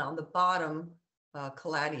 and then on the bottom,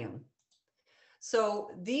 caladium.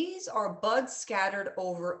 So these are buds scattered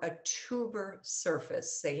over a tuber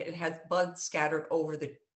surface. It has buds scattered over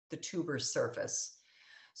the tuber surface.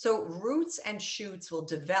 So roots and shoots will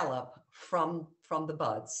develop from the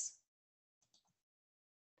buds.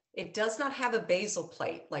 It does not have a basal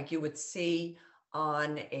plate like you would see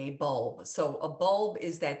on a bulb. So a bulb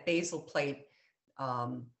is that basal plate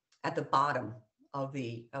at the bottom of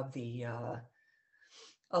the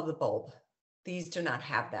bulb. These do not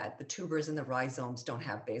have that. The tubers and the rhizomes don't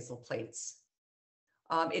have basal plates.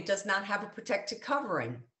 It does not have a protected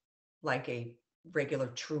covering like a regular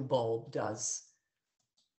true bulb does.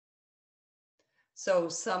 So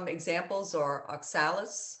some examples are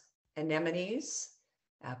oxalis, anemones,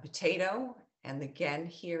 potato, and again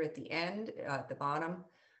here at the end, at the bottom,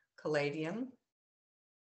 caladium.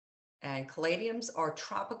 And caladiums are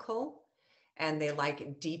tropical and they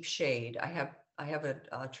like deep shade. I have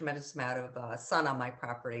a tremendous amount of sun on my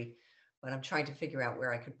property, but I'm trying to figure out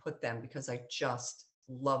where I could put them because I just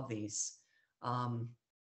love these.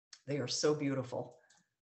 They are so beautiful.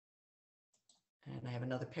 And I have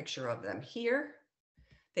another picture of them here.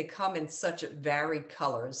 They come in such varied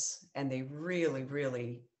colors, and they really,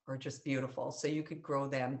 really are just beautiful. So you could grow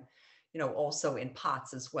them, also in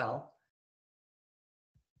pots as well.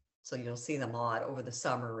 So you'll see them a lot over the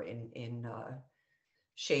summer in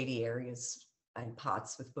shady areas and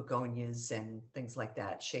pots with begonias and things like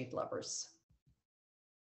that, shade lovers.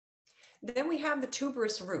 Then we have the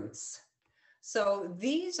tuberous roots. So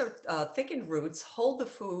these are thickened roots, hold the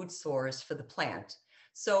food source for the plant.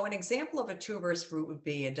 So an example of a tuberous root would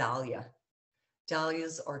be a dahlia.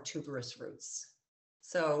 Dahlias are tuberous roots.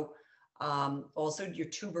 So also your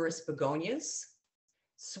tuberous begonias,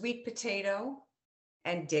 sweet potato,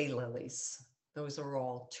 and daylilies. Those are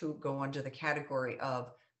all go under the category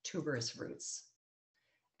of tuberous roots.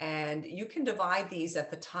 And you can divide these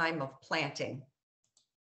at the time of planting.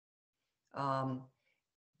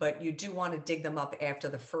 But you do want to dig them up after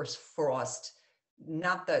the first frost,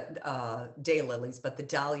 not the daylilies, but the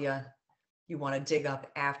dahlia, you want to dig up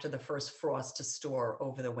after the first frost to store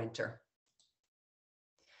over the winter.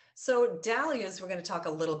 So dahlias, we're going to talk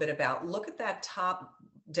a little bit about. Look at that top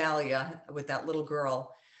dahlia with that little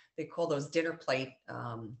girl. They call those dinner plate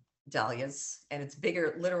dahlias, and it's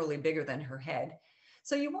bigger, literally bigger than her head.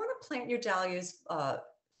 So you want to plant your dahlias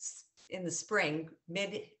in the spring,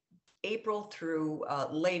 mid-April through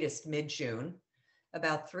latest mid-June,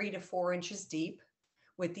 about 3 to 4 inches deep,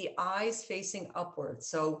 with the eyes facing upward.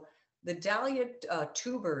 So the dahlia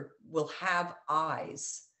tuber will have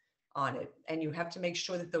eyes on it, and you have to make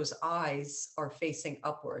sure that those eyes are facing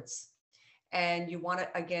upwards. And you want to,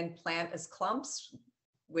 again, plant as clumps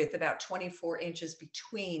with about 24 inches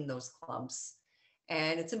between those clumps.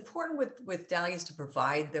 And it's important with dahlias to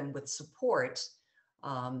provide them with support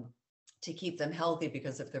to keep them healthy,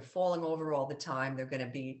 because if they're falling over all the time, they're going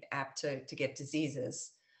to be apt to get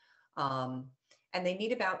diseases. And they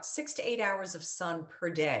need about 6 to 8 hours of sun per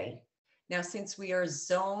day. Now, since we are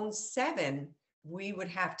zone 7, we would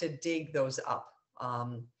have to dig those up.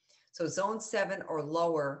 So zone 7 or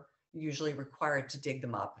lower, usually required to dig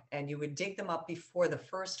them up. And you would dig them up before the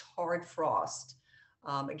first hard frost.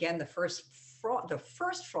 Again, the first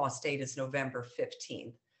frost date is November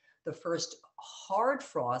 15th. The first hard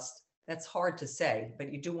frost, that's hard to say,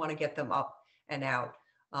 but you do want to get them up and out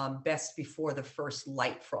best before the first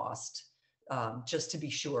light frost, just to be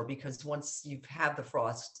sure, because once you've had the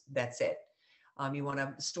frost, that's it. You want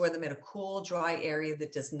to store them in a cool, dry area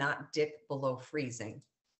that does not dip below freezing.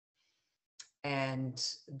 And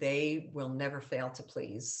they will never fail to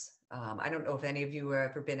please. I don't know if any of you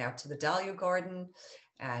have ever been out to the Dahlia Garden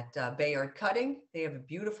at Bayard Cutting. They have a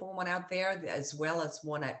beautiful one out there, as well as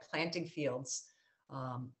one at Planting Fields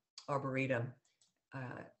Arboretum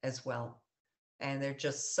as well. And they're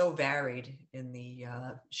just so varied in the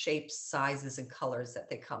shapes, sizes, and colors that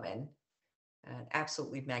they come in. And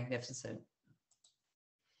absolutely magnificent.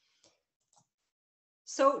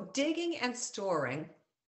 So digging and storing.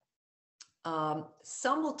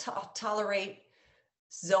 Some will tolerate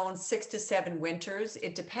zone 6 to 7 winters.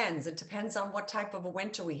 It depends. It depends on what type of a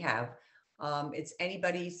winter we have. It's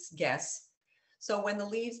anybody's guess. So when the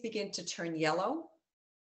leaves begin to turn yellow,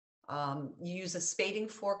 you use a spading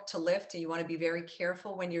fork to lift, and you want to be very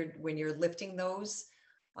careful when you're lifting those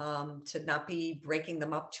to not be breaking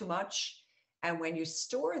them up too much. And when you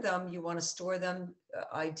store them, you want to store them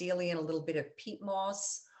ideally in a little bit of peat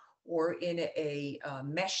moss or in a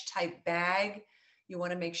mesh type bag. You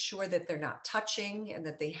want to make sure that they're not touching and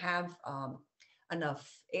that they have enough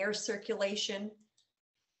air circulation.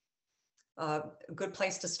 A good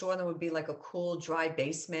place to store them would be like a cool, dry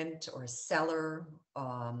basement or a cellar.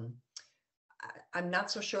 I'm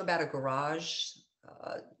not so sure about a garage.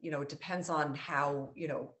 It depends on how,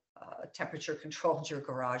 temperature controlled your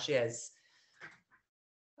garage is.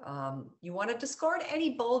 You want to discard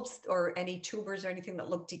any bulbs or any tubers or anything that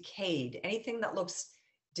look decayed. Anything that looks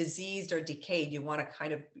diseased or decayed, you want to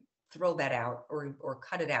kind of throw that out or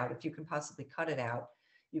cut it out. If you can possibly cut it out,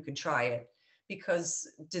 you can try it, because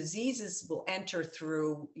diseases will enter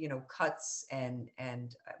through, cuts and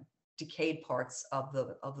decayed parts of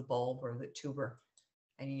the bulb or the tuber,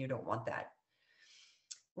 and you don't want that.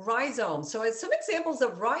 Rhizomes. So some examples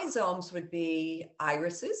of rhizomes would be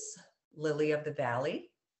irises, lily of the valley,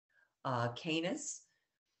 Canis.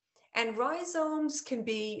 And rhizomes can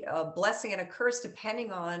be a blessing and a curse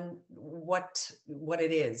depending on what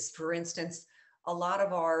it is. For instance, a lot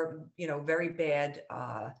of our, very bad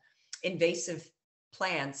invasive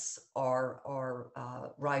plants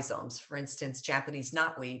are rhizomes. For instance, Japanese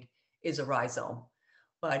knotweed is a rhizome.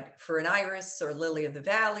 But for an iris or lily of the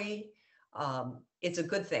valley, it's a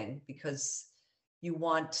good thing, because you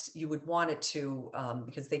would want it to,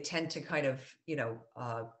 because they tend to kind of,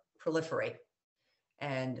 proliferate.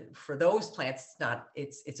 And for those plants,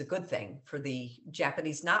 it's a good thing. For the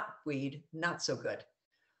Japanese knotweed, not so good.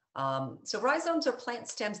 So rhizomes are plant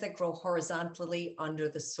stems that grow horizontally under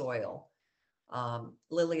the soil.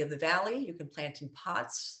 Lily of the valley, you can plant in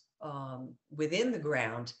pots within the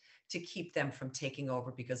ground to keep them from taking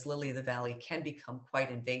over, because lily of the valley can become quite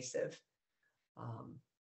invasive.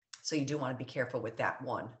 So you do want to be careful with that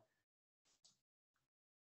one.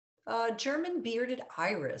 German bearded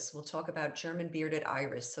iris. We'll talk about German bearded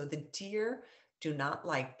iris. So the deer do not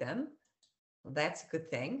like them. Well, that's a good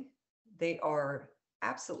thing. They are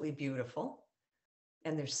absolutely beautiful.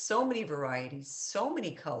 And there's so many varieties, so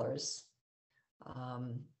many colors.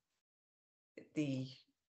 The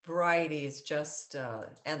variety is just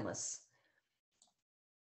endless.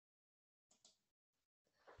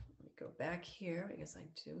 Let me go back here because I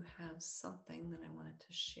do have something that I wanted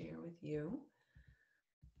to share with you.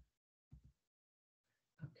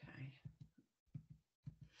 Okay.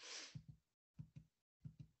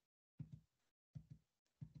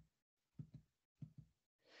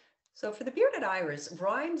 So for the bearded iris,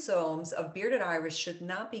 rhizomes of bearded iris should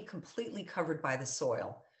not be completely covered by the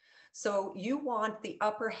soil. So you want the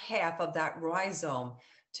upper half of that rhizome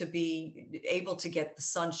to be able to get the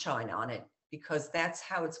sunshine on it, because that's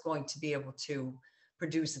how it's going to be able to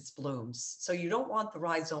produce its blooms. So you don't want the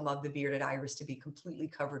rhizome of the bearded iris to be completely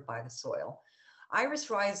covered by the soil. Iris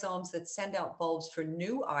rhizomes that send out bulbs for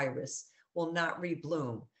new iris will not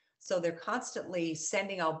rebloom. So they're constantly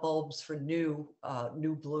sending out bulbs for new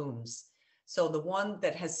blooms. So the one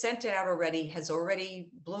that has sent it out already has already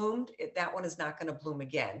bloomed. That one is not going to bloom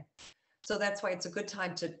again. So that's why it's a good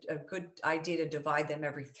idea to divide them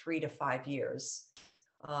every 3 to 5 years.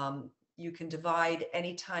 You can divide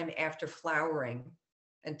anytime after flowering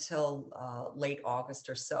until late August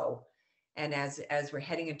or so. And as we're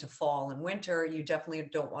heading into fall and winter, you definitely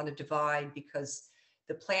don't want to divide, because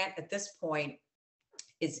the plant at this point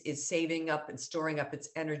is saving up and storing up its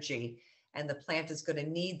energy, and the plant is going to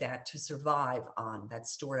need that to survive on that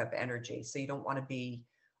stored up energy. So you don't want to be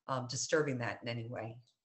disturbing that in any way.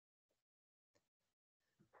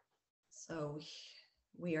 So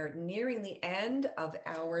we are nearing the end of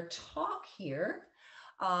our talk here.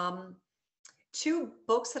 2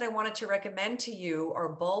 books that I wanted to recommend to you are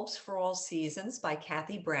Bulbs for All Seasons by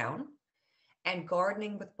Kathy Brown, and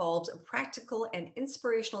Gardening with Bulbs, a practical and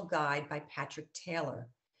inspirational guide by Patrick Taylor.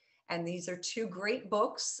 And these are 2 great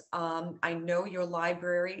books. I know your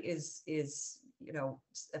library is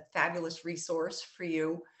a fabulous resource for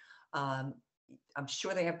you. I'm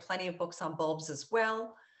sure they have plenty of books on bulbs as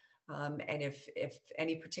well. And if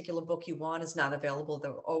any particular book you want is not available,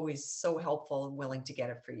 they're always so helpful and willing to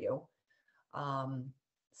get it for you.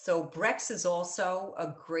 So Brex is also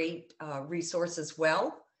a great resource as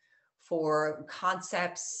well for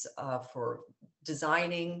concepts, for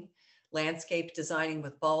designing, landscape designing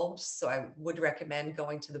with bulbs. So I would recommend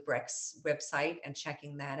going to the Brex website and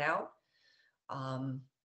checking that out.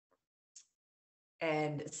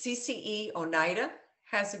 And CCE Oneida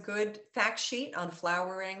has a good fact sheet on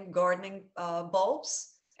flowering, gardening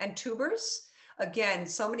bulbs and tubers. Again,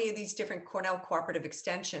 so many of these different Cornell Cooperative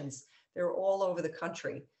Extensions, they're all over the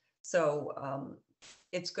country. So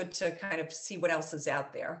it's good to kind of see what else is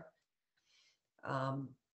out there.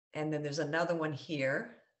 And then there's another one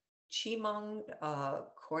here, Chemung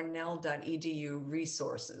Cornell.edu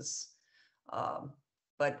resources.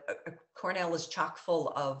 But Cornell is chock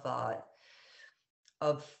full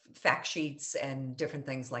of fact sheets and different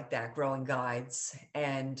things like that, growing guides.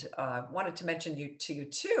 And wanted to mention to you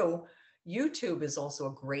too, YouTube is also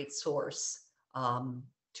a great source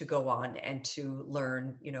to go on and to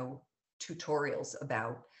learn, tutorials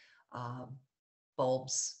about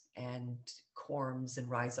bulbs and corms and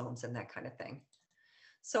rhizomes and that kind of thing.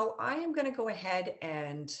 So I am going to go ahead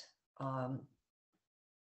and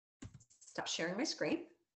stop sharing my screen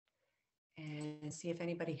and see if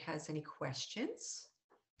anybody has any questions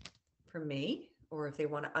for me, or if they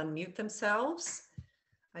want to unmute themselves.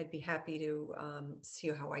 I'd be happy to see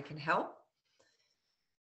how I can help.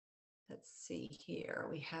 Let's see here.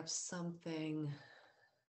 We have something.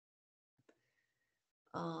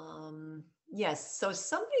 Yes, so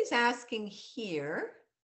somebody's asking here,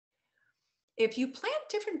 if you plant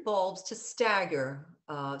different bulbs to stagger,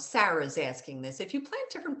 Sarah's asking this, if you plant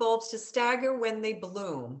different bulbs to stagger when they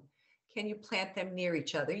bloom, can you plant them near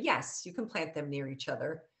each other? Yes, you can plant them near each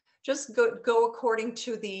other. Just go according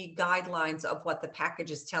to the guidelines of what the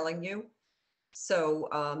package is telling you.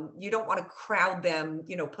 So you don't want to crowd them,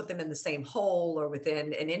 put them in the same hole or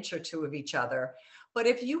within an inch or 2 of each other. But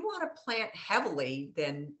if you want to plant heavily,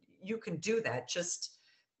 then you can do that. Just,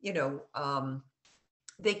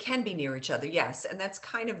 They can be near each other, yes. And that's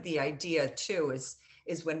kind of the idea too, is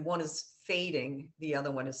when one is fading, the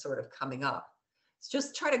other one is sort of coming up. So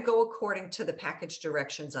just try to go according to the package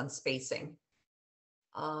directions on spacing.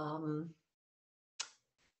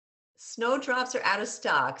 Snowdrops are out of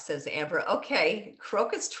stock, says Amber. Okay,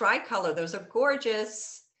 crocus tricolor, those are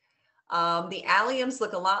gorgeous. The alliums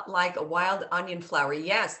look a lot like a wild onion flower.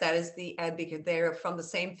 Yes, that is because they're from the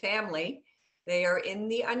same family. They are in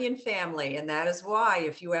the onion family. And that is why,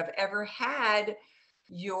 if you have ever had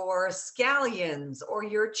your scallions or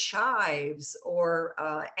your chives or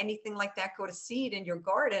anything like that go to seed in your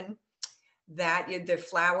garden, the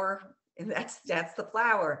flower, that's the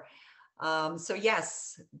flower. So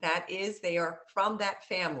yes, they are from that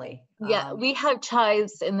family. Yeah, we have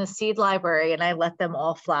chives in the seed library and I let them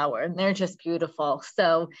all flower and they're just beautiful.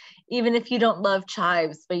 So even if you don't love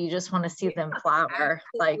chives, but you just want to see them flower,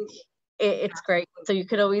 like it's great. So you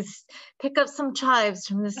could always pick up some chives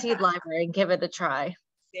from the seed library and give it a try.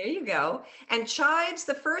 There you go. And chives,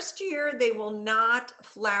 the first year, they will not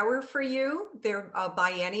flower for you. They're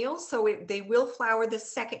biennial, so they will flower the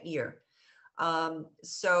second year.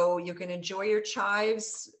 So you can enjoy your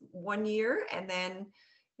chives one year and then,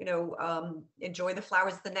 enjoy the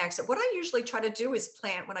flowers the next. What I usually try to do is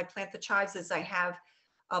when I plant the chives, is I have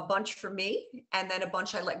a bunch for me and then a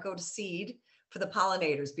bunch I let go to seed for the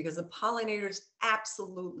pollinators, because the pollinators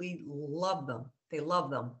absolutely love them. They love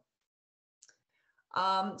them.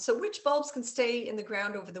 So which bulbs can stay in the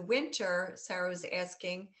ground over the winter? Sarah was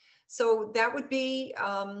asking. So that would be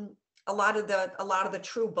a lot of the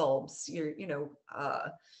true bulbs,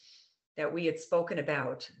 that we had spoken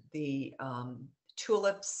about, the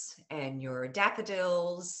tulips and your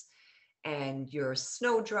daffodils and your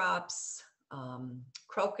snowdrops.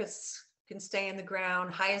 Crocus can stay in the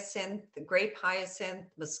ground. Hyacinth, the grape hyacinth,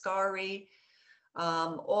 muscari,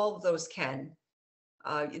 all of those can.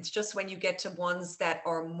 It's just when you get to ones that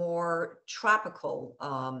are more tropical,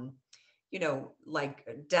 like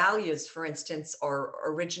dahlias, for instance, are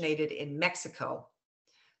originated in Mexico.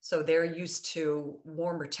 So they're used to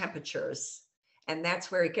warmer temperatures. And that's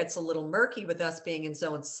where it gets a little murky with us being in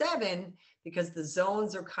zone 7, because the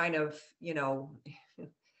zones are kind of,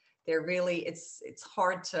 they're really, it's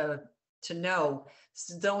hard to know.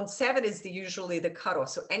 Zone 7 is usually the cutoff.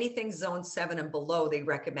 So anything zone 7 and below, they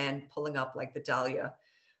recommend pulling up, like the dahlia.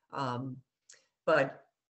 But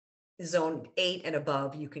zone 8 and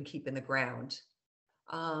above, you can keep in the ground.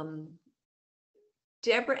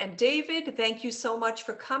 Deborah and David, thank you so much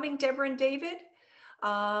for coming, Deborah and David.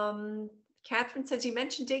 Catherine says, you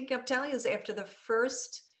mentioned digging up dahlias after the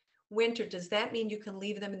first winter. Does that mean you can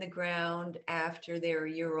leave them in the ground after they're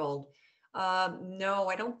a year old? No,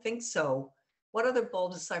 I don't think so. What other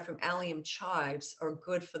bulbs aside from allium chives are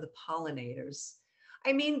good for the pollinators?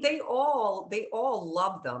 I mean, they all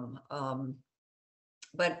love them,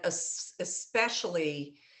 but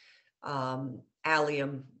especially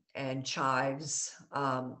allium and chives.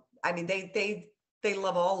 I mean, they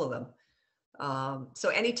love all of them. So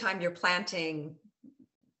anytime you're planting,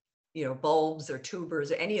 bulbs or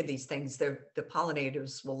tubers or any of these things, the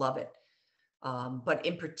pollinators will love it. But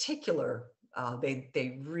in particular,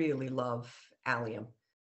 they really love allium.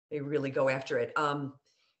 They really go after it.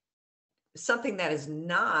 Something that is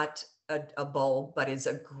not a bulb, but is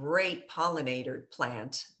a great pollinator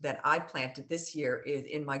plant that I planted this year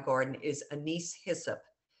in my garden is anise hyssop,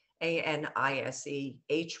 ANISEHYSSOP,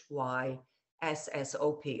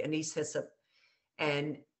 anise hyssop.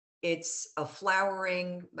 And it's a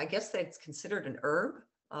flowering, I guess that's considered an herb.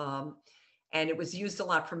 And it was used a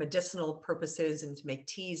lot for medicinal purposes and to make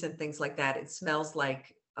teas and things like that. It smells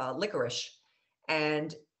like licorice.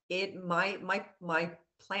 And my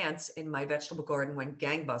plants in my vegetable garden went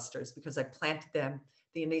gangbusters because I planted them,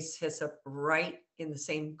 the anise hyssop, right in the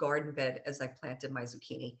same garden bed as I planted my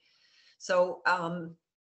zucchini. So,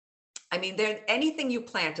 I mean, anything you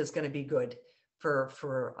plant is going to be good for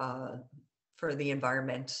the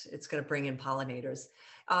environment. It's going to bring in pollinators.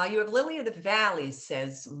 You have Lily of the Valley,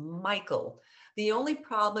 says Michael. The only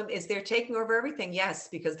problem is they're taking over everything. Yes,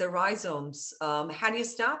 because they're rhizomes. How do you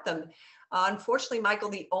stop them? Unfortunately, Michael,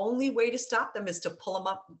 the only way to stop them is to pull them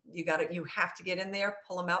up. You have to get in there,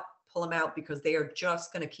 pull them out, because they are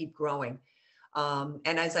just going to keep growing. And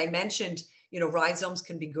as I mentioned, rhizomes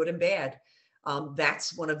can be good and bad.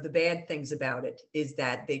 That's one of the bad things about it, is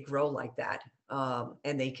that they grow like that.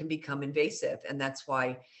 And they can become invasive. And that's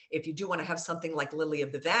why if you do want to have something like Lily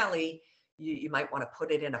of the Valley, you might want to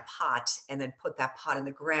put it in a pot and then put that pot in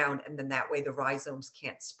the ground. And then that way the rhizomes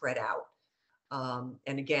can't spread out.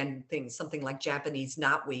 And again, something like Japanese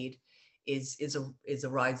knotweed is a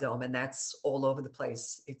rhizome, and that's all over the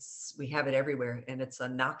place. We have it everywhere, and it's a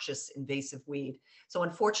noxious invasive weed. So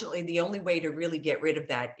unfortunately, the only way to really get rid of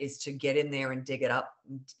that is to get in there and dig it up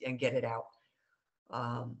and get it out.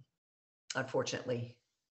 Unfortunately,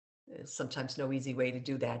 there's sometimes no easy way to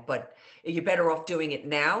do that, but you're better off doing it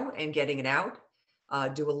now and getting it out.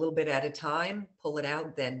 Do a little bit at a time, pull it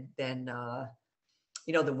out, than the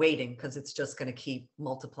waiting, because it's just going to keep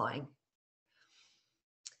multiplying.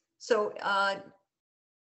 So I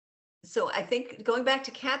think going back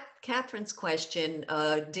to Catherine's question,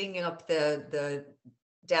 digging up the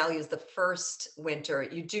dahlias the first winter,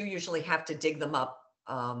 you do usually have to dig them up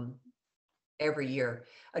every year.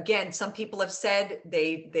 Again, some people have said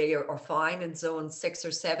they are fine in zone 6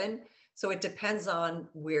 or 7. So it depends on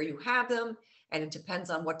where you have them, and it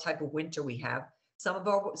depends on what type of winter we have.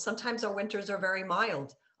 Sometimes our winters are very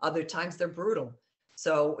mild. Other times they're brutal.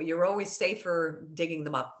 So you're always safer digging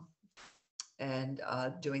them up and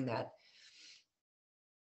doing that.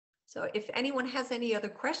 So if anyone has any other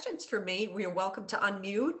questions for me, we are welcome to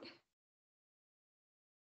unmute.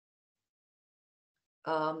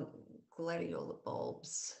 Gladiola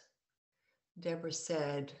bulbs. Deborah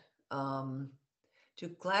said, do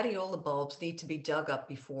gladiola bulbs need to be dug up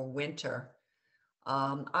before winter?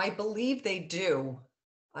 I believe they do.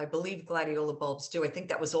 I believe gladiola bulbs do. I think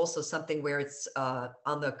that was also something where it's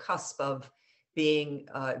on the cusp of being,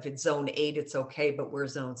 if it's zone 8, it's okay, but we're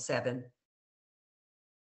zone 7.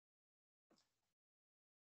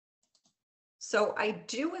 So I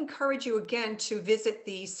do encourage you again to visit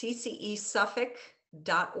the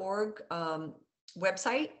ccesuffolk.org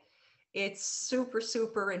website. It's super,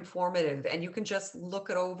 super informative, and you can just look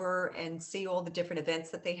it over and see all the different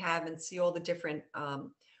events that they have and see all the different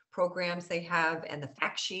programs they have and the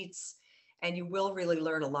fact sheets, and you will really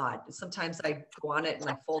learn a lot. Sometimes I go on it and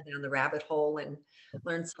I fall down the rabbit hole and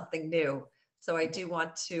learn something new. So I do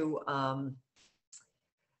want to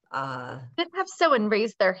did have someone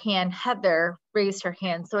raise their hand. Heather raised her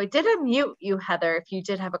hand, so I did unmute you, Heather, if you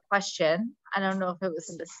did have a question. I don't know if it was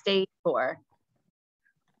a mistake or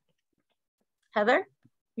Heather,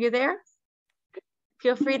 you there?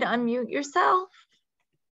 Feel free to unmute yourself.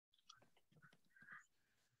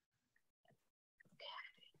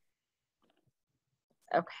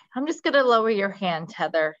 Okay, I'm just going to lower your hand,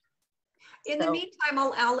 Heather. In the meantime,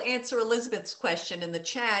 I'll answer Elizabeth's question in the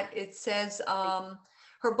chat. It says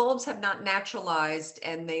her bulbs have not naturalized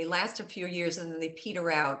and they last a few years and then they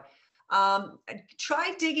peter out.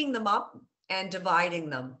 Try digging them up and dividing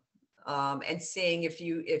them and seeing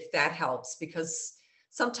if that helps, because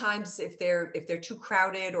sometimes if they're too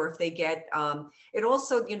crowded, or if they get it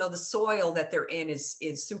also, the soil that they're in is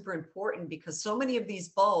super important, because so many of these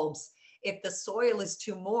bulbs, if the soil is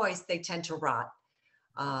too moist, they tend to rot.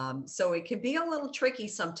 So it can be a little tricky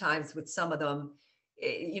sometimes with some of them.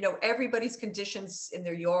 Everybody's conditions in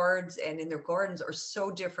their yards and in their gardens are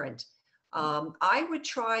so different. I would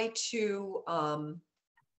try to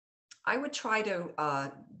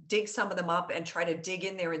dig some of them up and try to dig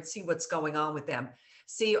in there and see what's going on with them.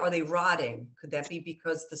 See, are they rotting? Could that be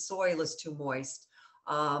because the soil is too moist?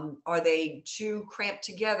 Are they too cramped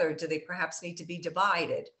together? Do they perhaps need to be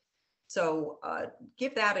divided? So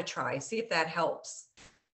give that a try, see if that helps.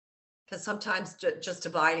 Because sometimes just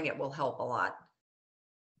dividing it will help a lot.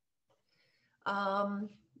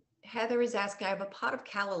 Heather is asking, I have a pot of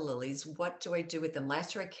calla lilies. What do I do with them?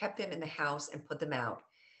 Last year I kept them in the house and put them out.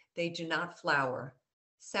 They do not flower.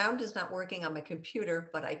 Sound is not working on my computer,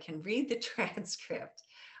 but I can read the transcript.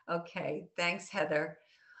 Okay, thanks, Heather.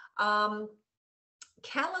 Calla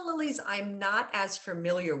lilies I'm not as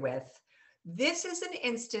familiar with. This is an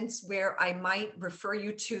instance where I might refer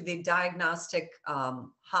you to the diagnostic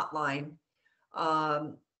hotline.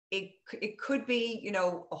 It could be,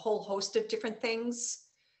 a whole host of different things.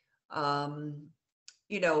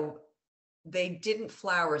 They didn't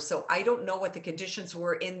flower, so I don't know what the conditions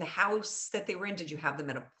were in the house that they were in. Did you have them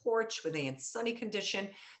in a porch? Were they in sunny condition?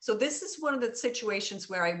 So this is one of the situations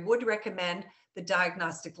where I would recommend the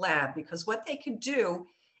diagnostic lab, because what they can do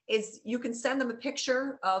is you can send them a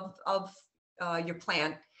picture of your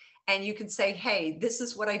plant, and you can say, hey, this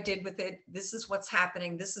is what I did with it. This is what's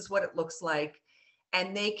happening. This is what it looks like.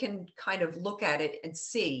 And they can kind of look at it and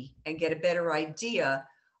see and get a better idea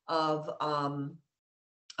of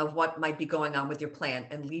what might be going on with your plant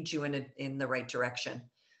and lead you in the right direction.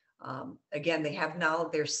 Again, they have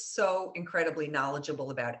knowledge. They're so incredibly knowledgeable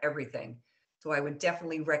about everything. So I would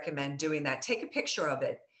definitely recommend doing that. Take a picture of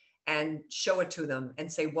it and show it to them and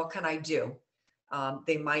say, what can I do?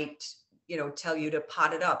 They might tell you to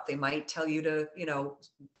pot it up. They might tell you to,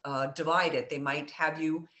 divide it. They might have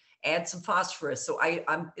you add some phosphorus. So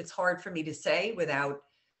it's hard for me to say without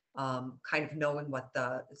kind of knowing what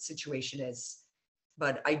the situation is.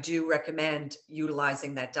 But I do recommend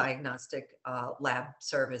utilizing that diagnostic lab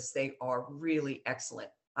service. They are really excellent.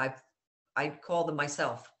 I call them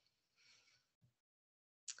myself.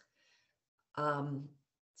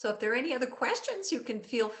 So if there are any other questions, you can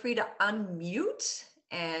feel free to unmute.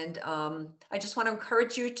 And I just want to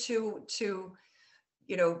encourage you to,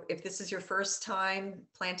 you know, if this is your first time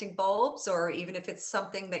planting bulbs, or even if it's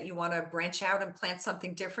something that you want to branch out and plant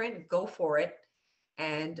something different, go for it.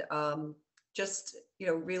 And just, you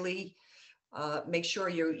know, really make sure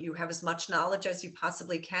you have as much knowledge as you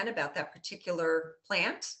possibly can about that particular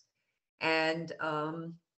plant. And,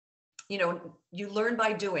 you know, you learn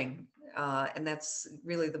by doing. And that's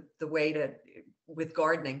really the way to, with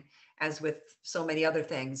gardening, as with so many other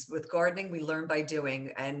things. With gardening, we learn by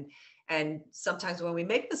doing. And sometimes when we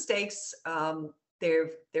make mistakes, they're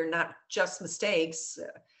not just mistakes.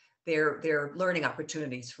 They're learning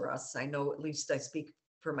opportunities for us. I know, at least I speak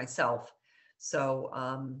for myself. So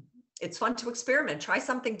it's fun to experiment. Try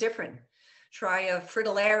something different. Try a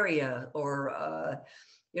fritillaria, or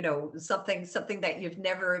you know, something that you've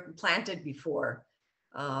never planted before.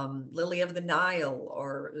 Lily of the Nile,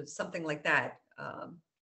 or something like that.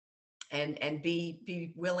 And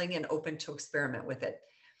be willing and open to experiment with it.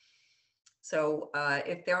 So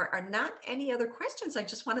if there are not any other questions, I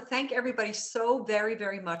just want to thank everybody so very,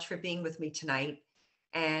 very much for being with me tonight.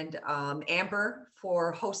 And Amber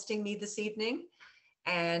for hosting me this evening.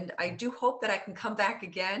 And I do hope that I can come back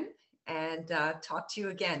again and talk to you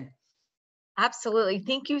again. Absolutely.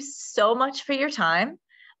 Thank you so much for your time.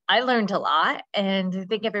 I learned a lot, and I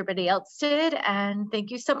think everybody else did. And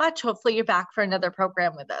thank you so much. Hopefully you're back for another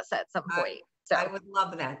program with us at some point. I would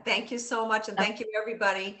love that. Thank you so much. And thank you,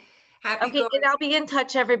 everybody. Happy Okay, and I'll be in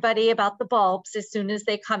touch, everybody, about the bulbs as soon as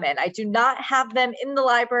they come in. I do not have them in the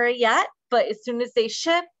library yet, but as soon as they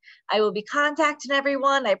ship, I will be contacting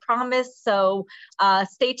everyone, I promise. So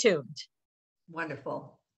stay tuned.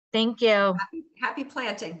 Wonderful. Thank you. Happy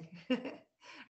planting.